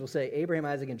Hebrews will say Abraham,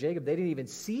 Isaac, and Jacob, they didn't even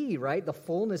see, right, the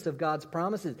fullness of God's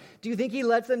promises. Do you think he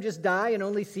lets them just die and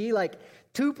only see like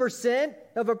 2%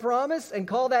 of a promise and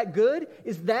call that good?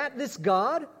 Is that this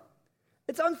God?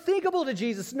 It's unthinkable to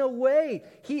Jesus. No way.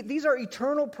 These are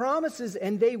eternal promises,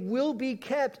 and they will be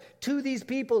kept to these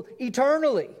people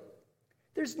eternally.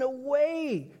 There's no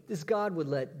way this God would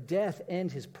let death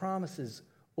end his promises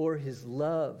or his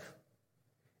love.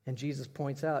 And Jesus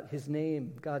points out his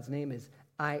name, God's name is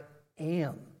I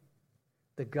am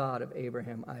the God of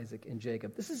Abraham, Isaac, and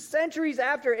Jacob. This is centuries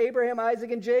after Abraham,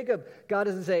 Isaac, and Jacob. God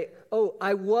doesn't say, oh,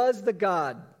 I was the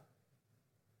God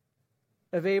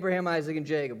of Abraham, Isaac, and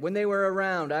Jacob. When they were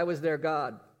around, I was their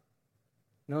God.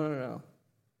 No.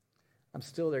 I'm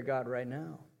still their God right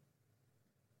now.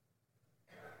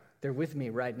 They're with me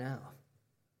right now.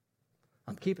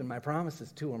 I'm keeping my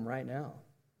promises to them right now.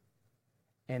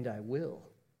 And I will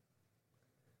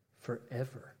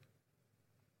forever.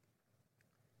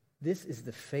 This is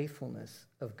the faithfulness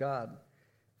of God.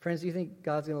 Friends, do you think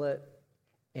God's going to let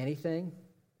anything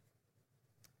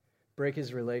break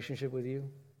his relationship with you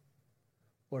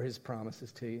or his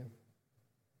promises to you?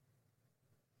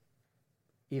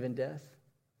 Even death?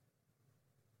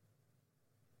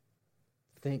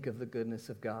 Think of the goodness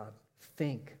of God.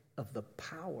 Think of the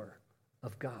power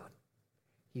of God.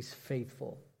 He's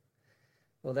faithful.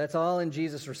 Well, that's all in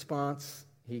Jesus' response.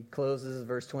 He closes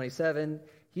verse 27.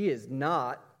 He is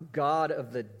not God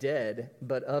of the dead,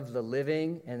 but of the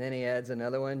living. And then he adds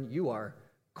another one. You are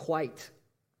quite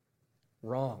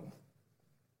wrong.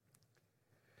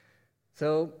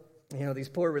 So, these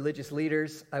poor religious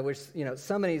leaders, I wish,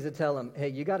 somebody needs to tell them, hey,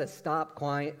 you got to stop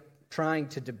trying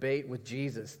to debate with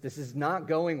Jesus. This is not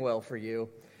going well for you.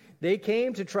 They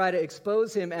came to try to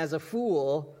expose him as a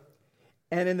fool.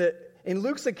 And in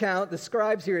Luke's account, the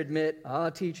scribes here admit,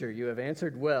 teacher, you have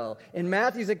answered well. In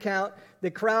Matthew's account, the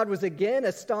crowd was again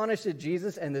astonished at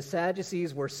Jesus, and the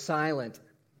Sadducees were silent.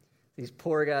 These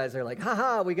poor guys are like,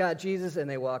 ha, we got Jesus, and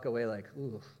they walk away like,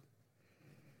 ooh,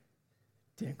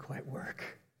 didn't quite work.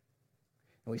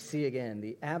 And we see again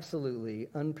the absolutely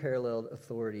unparalleled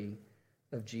authority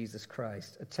of Jesus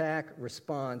Christ. Attack,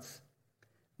 response,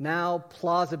 now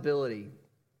plausibility.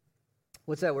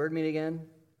 What's that word mean again?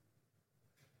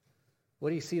 What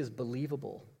do you see as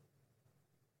believable,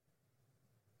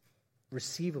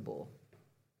 receivable,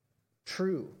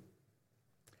 true?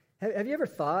 Have you ever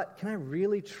thought, can I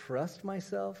really trust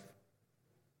myself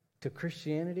to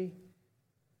Christianity?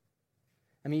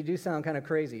 I mean, you do sound kind of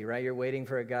crazy, right? You're waiting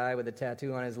for a guy with a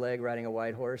tattoo on his leg riding a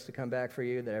white horse to come back for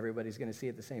you that everybody's going to see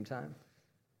at the same time.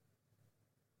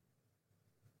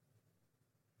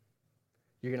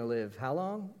 You're going to live how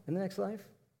long in the next life?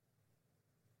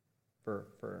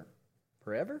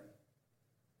 Forever?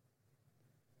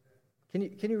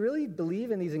 Can you really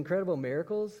believe in these incredible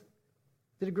miracles?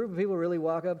 Did a group of people really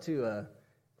walk up to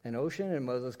an ocean and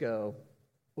Moses go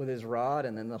with his rod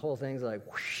and then the whole thing's like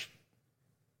whoosh?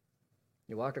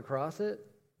 You walked across it?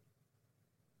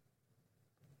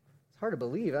 It's hard to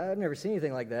believe. I've never seen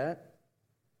anything like that.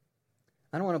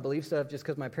 I don't want to believe stuff just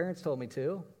because my parents told me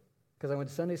to, because I went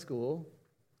to Sunday school.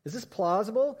 Is this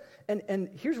plausible? And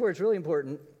here's where it's really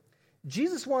important.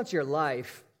 Jesus wants your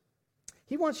life.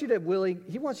 He wants you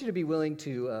to be willing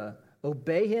to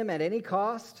obey him at any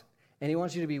cost, and he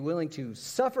wants you to be willing to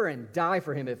suffer and die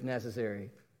for him if necessary.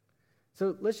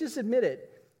 So let's just admit it.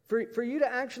 For you to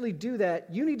actually do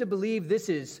that, you need to believe this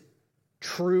is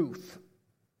truth.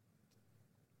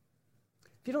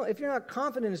 If you're not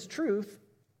confident it's truth,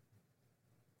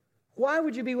 why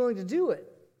would you be willing to do it?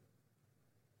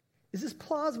 Is this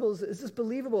plausible? Is this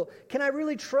believable? Can I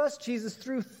really trust Jesus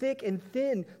through thick and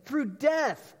thin, through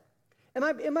death? Am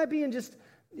I being just,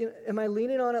 am I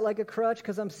leaning on it like a crutch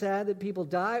because I'm sad that people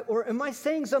die? Or am I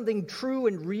saying something true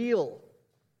and real?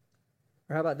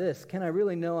 Or how about this? Can I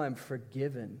really know I'm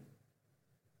forgiven?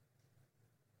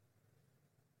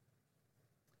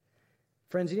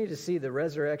 Friends, you need to see the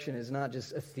resurrection is not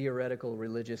just a theoretical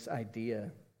religious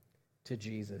idea to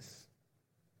Jesus.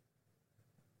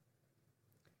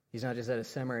 He's not just at a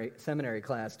seminary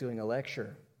class doing a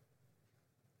lecture.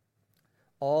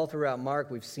 All throughout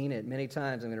Mark, we've seen it many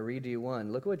times. I'm going to read to you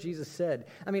one. Look what Jesus said.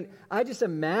 I mean, I just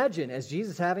imagine as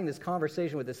Jesus having this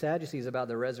conversation with the Sadducees about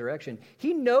the resurrection,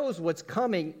 he knows what's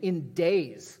coming in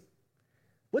days.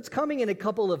 What's coming in a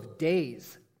couple of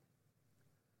days?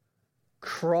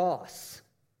 Cross.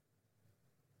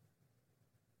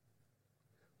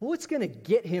 What's going to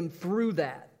get him through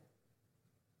that?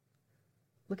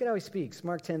 Look at how he speaks.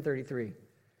 Mark 10:33.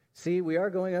 See, we are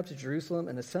going up to Jerusalem,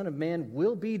 and the Son of Man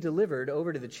will be delivered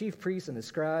over to the chief priests and the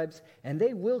scribes, and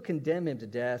they will condemn him to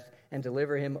death and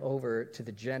deliver him over to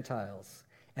the Gentiles.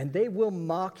 And they will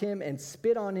mock him and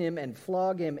spit on him and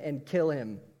flog him and kill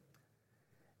him.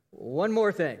 One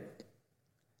more thing.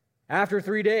 After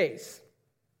 3 days,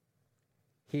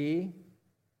 he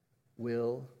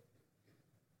will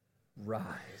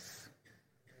rise.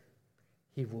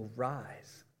 He will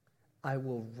rise. I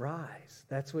will rise.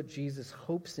 That's what Jesus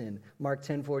hopes in. Mark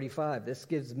 10:45. This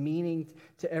gives meaning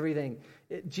to everything.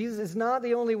 Jesus is not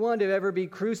the only one to ever be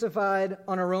crucified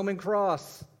on a Roman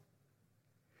cross.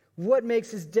 What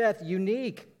makes his death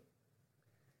unique?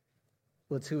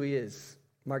 Well, it's who he is.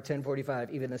 Mark 10:45.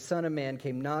 Even the Son of Man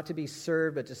came not to be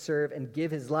served, but to serve and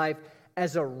give his life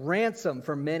as a ransom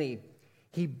for many.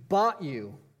 He bought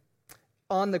you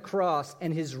on the cross,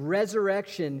 and his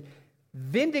resurrection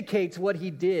vindicates what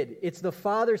he did. It's the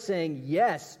Father saying,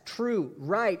 yes, true,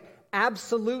 right,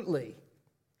 absolutely.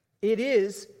 It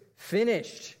is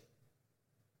finished.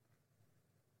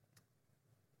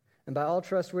 And by all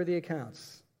trustworthy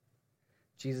accounts,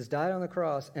 Jesus died on the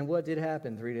cross, and what did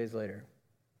happen 3 days later?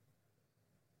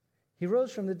 He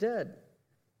rose from the dead.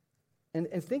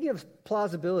 And thinking of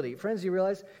plausibility, friends, you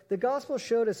realize the gospel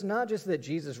showed us not just that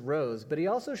Jesus rose, but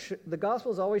the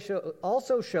gospels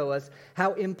also show us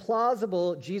how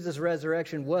implausible Jesus'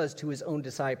 resurrection was to his own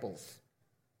disciples.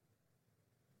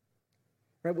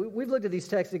 Right? We've looked at these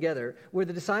texts together, where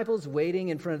the disciples waiting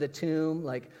in front of the tomb,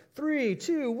 like 3,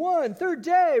 2, 1, third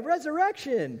day,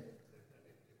 resurrection.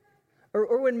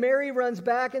 Or when Mary runs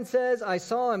back and says, "I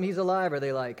saw him, he's alive," are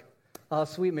they like, "Oh,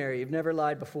 sweet Mary, you've never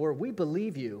lied before. We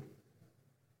believe you."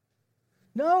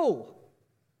 No.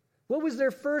 What was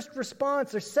their first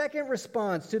response, their second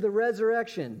response to the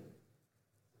resurrection?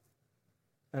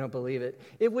 I don't believe it.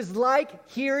 It was like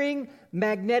hearing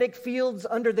magnetic fields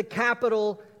under the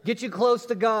Capitol get you close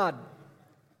to God.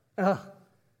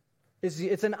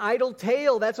 It's an idle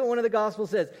tale. That's what one of the Gospels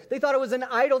says. They thought it was an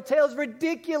idle tale. It's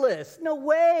ridiculous. No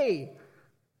way.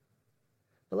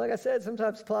 But like I said,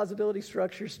 sometimes plausibility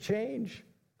structures change.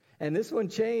 And this one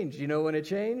changed. You know when it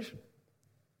changed?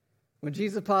 When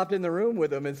Jesus popped in the room with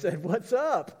them and said, "What's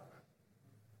up?"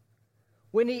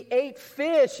 When he ate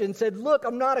fish and said, "Look,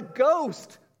 I'm not a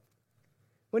ghost."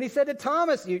 When he said to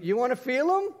Thomas, you want to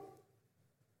feel him?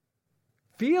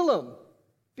 Feel him.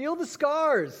 Feel the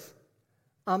scars.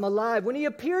 I'm alive. When he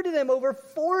appeared to them over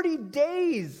 40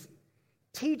 days,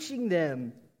 teaching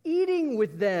them, eating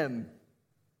with them,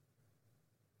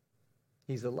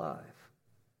 he's alive.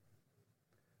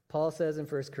 Paul says in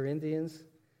 1 Corinthians,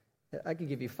 I could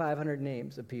give you 500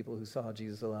 names of people who saw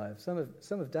Jesus alive.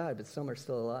 Some have died, but some are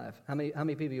still alive. How many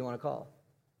people do you want to call?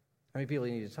 How many people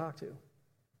do you need to talk to?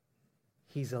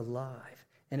 He's alive.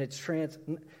 And it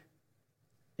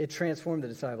transformed the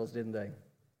disciples, didn't they?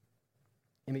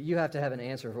 I mean, you have to have an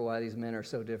answer for why these men are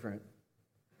so different.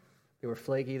 They were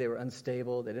flaky, they were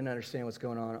unstable, they didn't understand what's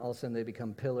going on. All of a sudden they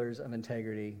become pillars of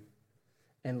integrity.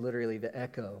 And literally the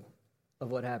echo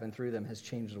of what happened through them has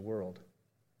changed the world.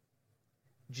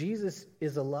 Jesus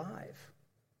is alive.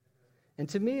 And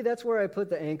to me, that's where I put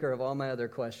the anchor of all my other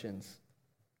questions.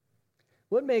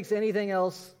 What makes anything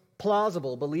else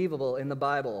plausible, believable in the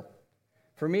Bible?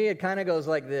 For me, it kind of goes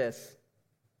like this.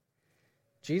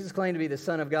 Jesus claimed to be the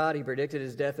Son of God. He predicted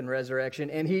his death and resurrection,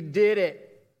 and he did it.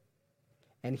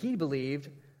 And he believed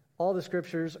all the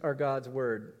scriptures are God's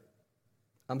word.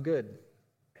 I'm good.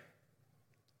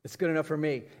 It's good enough for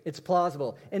me. It's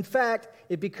plausible. In fact,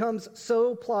 it becomes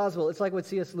so plausible. It's like what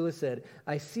C.S. Lewis said.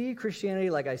 I see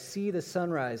Christianity like I see the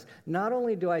sunrise. Not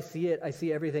only do I see it, I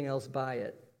see everything else by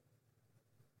it.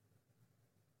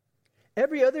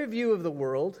 Every other view of the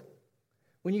world,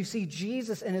 when you see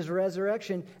Jesus and his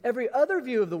resurrection, every other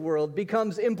view of the world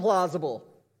becomes implausible.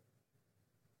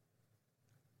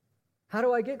 How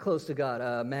do I get close to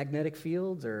God? Magnetic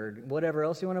fields or whatever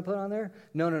else you want to put on there?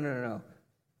 No.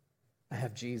 I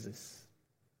have Jesus.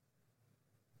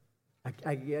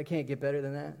 I can't get better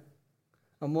than that.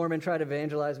 A Mormon tried to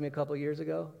evangelize me a couple years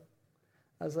ago.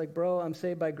 I was like, bro, I'm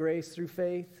saved by grace through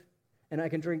faith, and I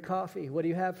can drink coffee. What do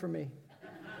you have for me?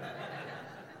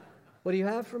 What do you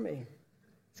have for me?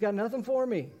 He's got nothing for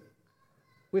me.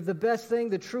 We have the best thing,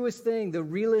 the truest thing, the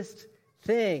realest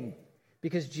thing,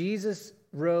 because Jesus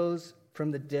rose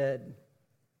from the dead.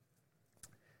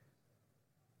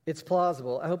 It's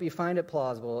plausible. I hope you find it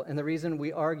plausible. And the reason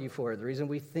we argue for it, the reason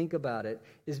we think about it,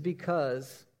 is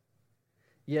because,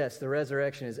 yes, the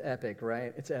resurrection is epic,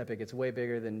 right? It's epic. It's way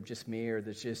bigger than just me or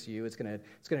that's just you. It's going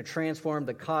to transform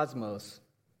the cosmos.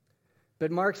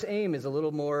 But Mark's aim is a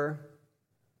little more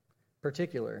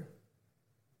particular.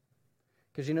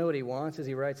 Because you know what he wants as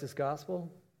he writes this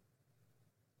gospel?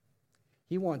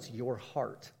 He wants your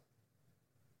heart.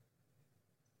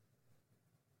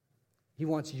 He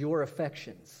wants your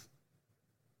affections.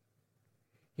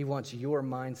 He wants your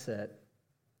mindset.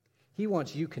 He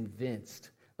wants you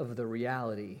convinced of the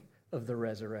reality of the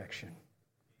resurrection.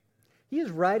 He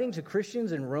is writing to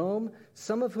Christians in Rome,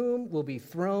 some of whom will be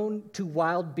thrown to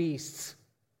wild beasts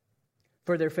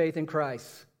for their faith in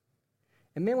Christ.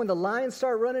 And man, when the lions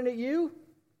start running at you,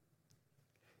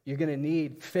 you're going to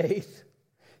need faith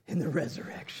in the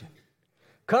resurrection.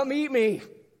 Come eat me.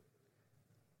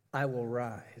 I will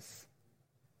rise.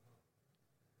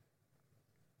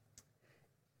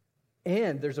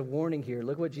 And there's a warning here.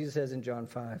 Look what Jesus says in John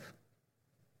 5.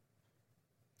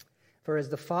 For as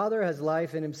the Father has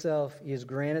life in himself, he has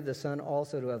granted the Son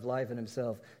also to have life in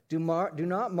himself. Do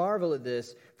not marvel at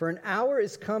this, for an hour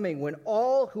is coming when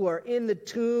all who are in the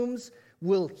tombs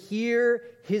will hear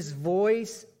his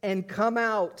voice and come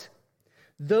out.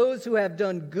 Those who have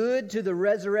done good to the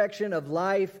resurrection of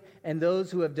life, and those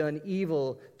who have done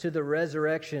evil to the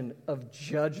resurrection of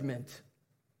judgment.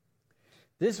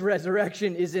 This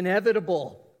resurrection is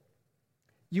inevitable.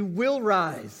 You will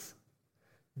rise.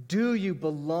 Do you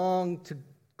belong to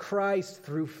Christ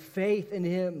through faith in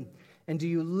him? And do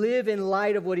you live in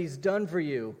light of what he's done for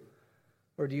you?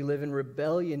 Or do you live in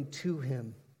rebellion to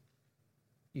him?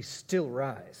 You still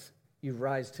rise. You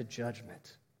rise to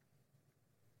judgment.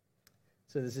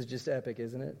 So this is just epic,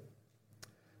 isn't it?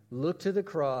 Look to the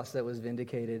cross that was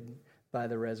vindicated by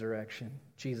the resurrection.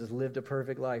 Jesus lived a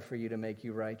perfect life for you to make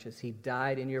you righteous. He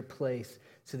died in your place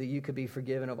so that you could be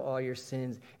forgiven of all your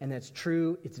sins. And that's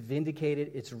true. It's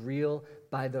vindicated. It's real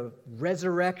by the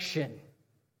resurrection.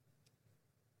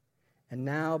 And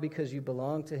now, because you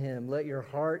belong to him, let your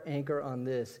heart anchor on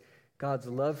this. God's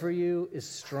love for you is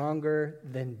stronger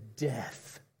than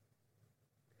death.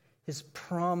 His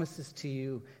promises to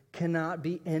you cannot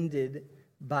be ended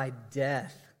by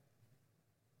death.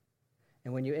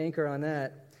 And when you anchor on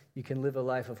that, you can live a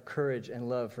life of courage and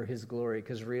love for his glory,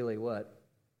 because really what?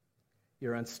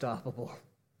 You're unstoppable.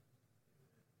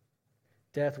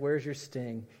 Death, where's your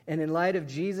sting? And in light of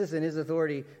Jesus and his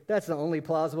authority, that's the only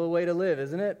plausible way to live,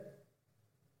 isn't it?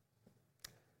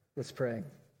 Let's pray.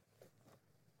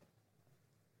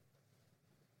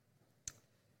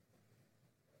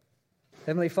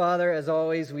 Heavenly Father, as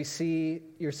always, we see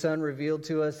your Son revealed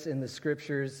to us in the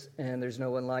Scriptures, and there's no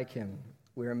one like him.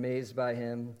 We're amazed by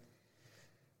him.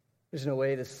 There's no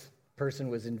way this person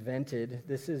was invented.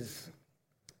 This is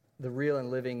the real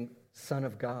and living Son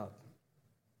of God.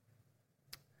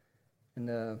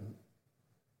 And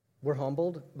We're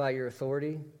humbled by your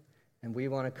authority, and we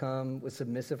want to come with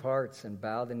submissive hearts and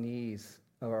bow the knees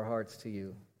of our hearts to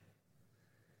you.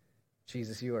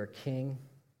 Jesus, you are King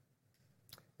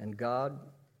and God.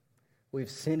 We've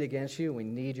sinned against you, and we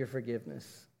need your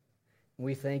forgiveness.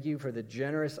 We thank you for the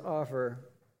generous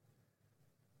offer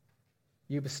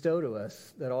you bestow to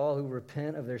us, that all who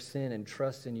repent of their sin and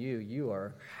trust in you, you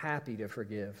are happy to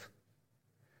forgive.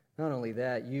 Not only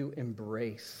that, you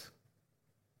embrace.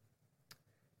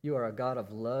 You are a God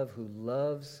of love who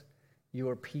loves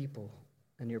your people,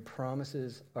 and your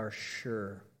promises are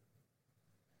sure.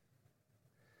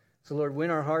 So, Lord,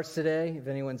 win our hearts today. If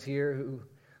anyone's here who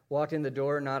walked in the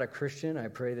door not a Christian, I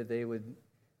pray that they would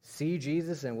see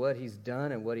Jesus and what he's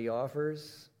done and what he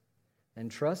offers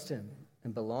and trust him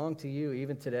and belong to you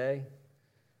even today.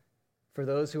 For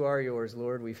those who are yours,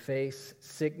 Lord, we face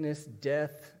sickness,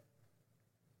 death,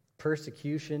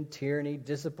 persecution, tyranny,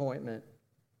 disappointment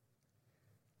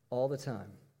all the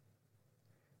time.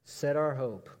 Set our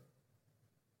hope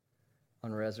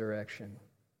on resurrection.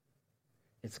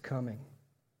 It's coming.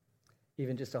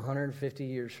 Even just 150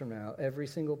 years from now, every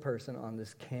single person on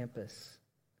this campus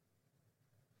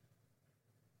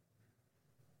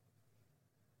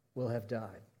will have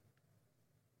died.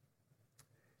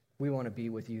 We want to be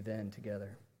with you then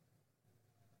together.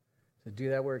 So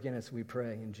do that work in us, we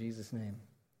pray. In Jesus' name,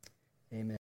 amen.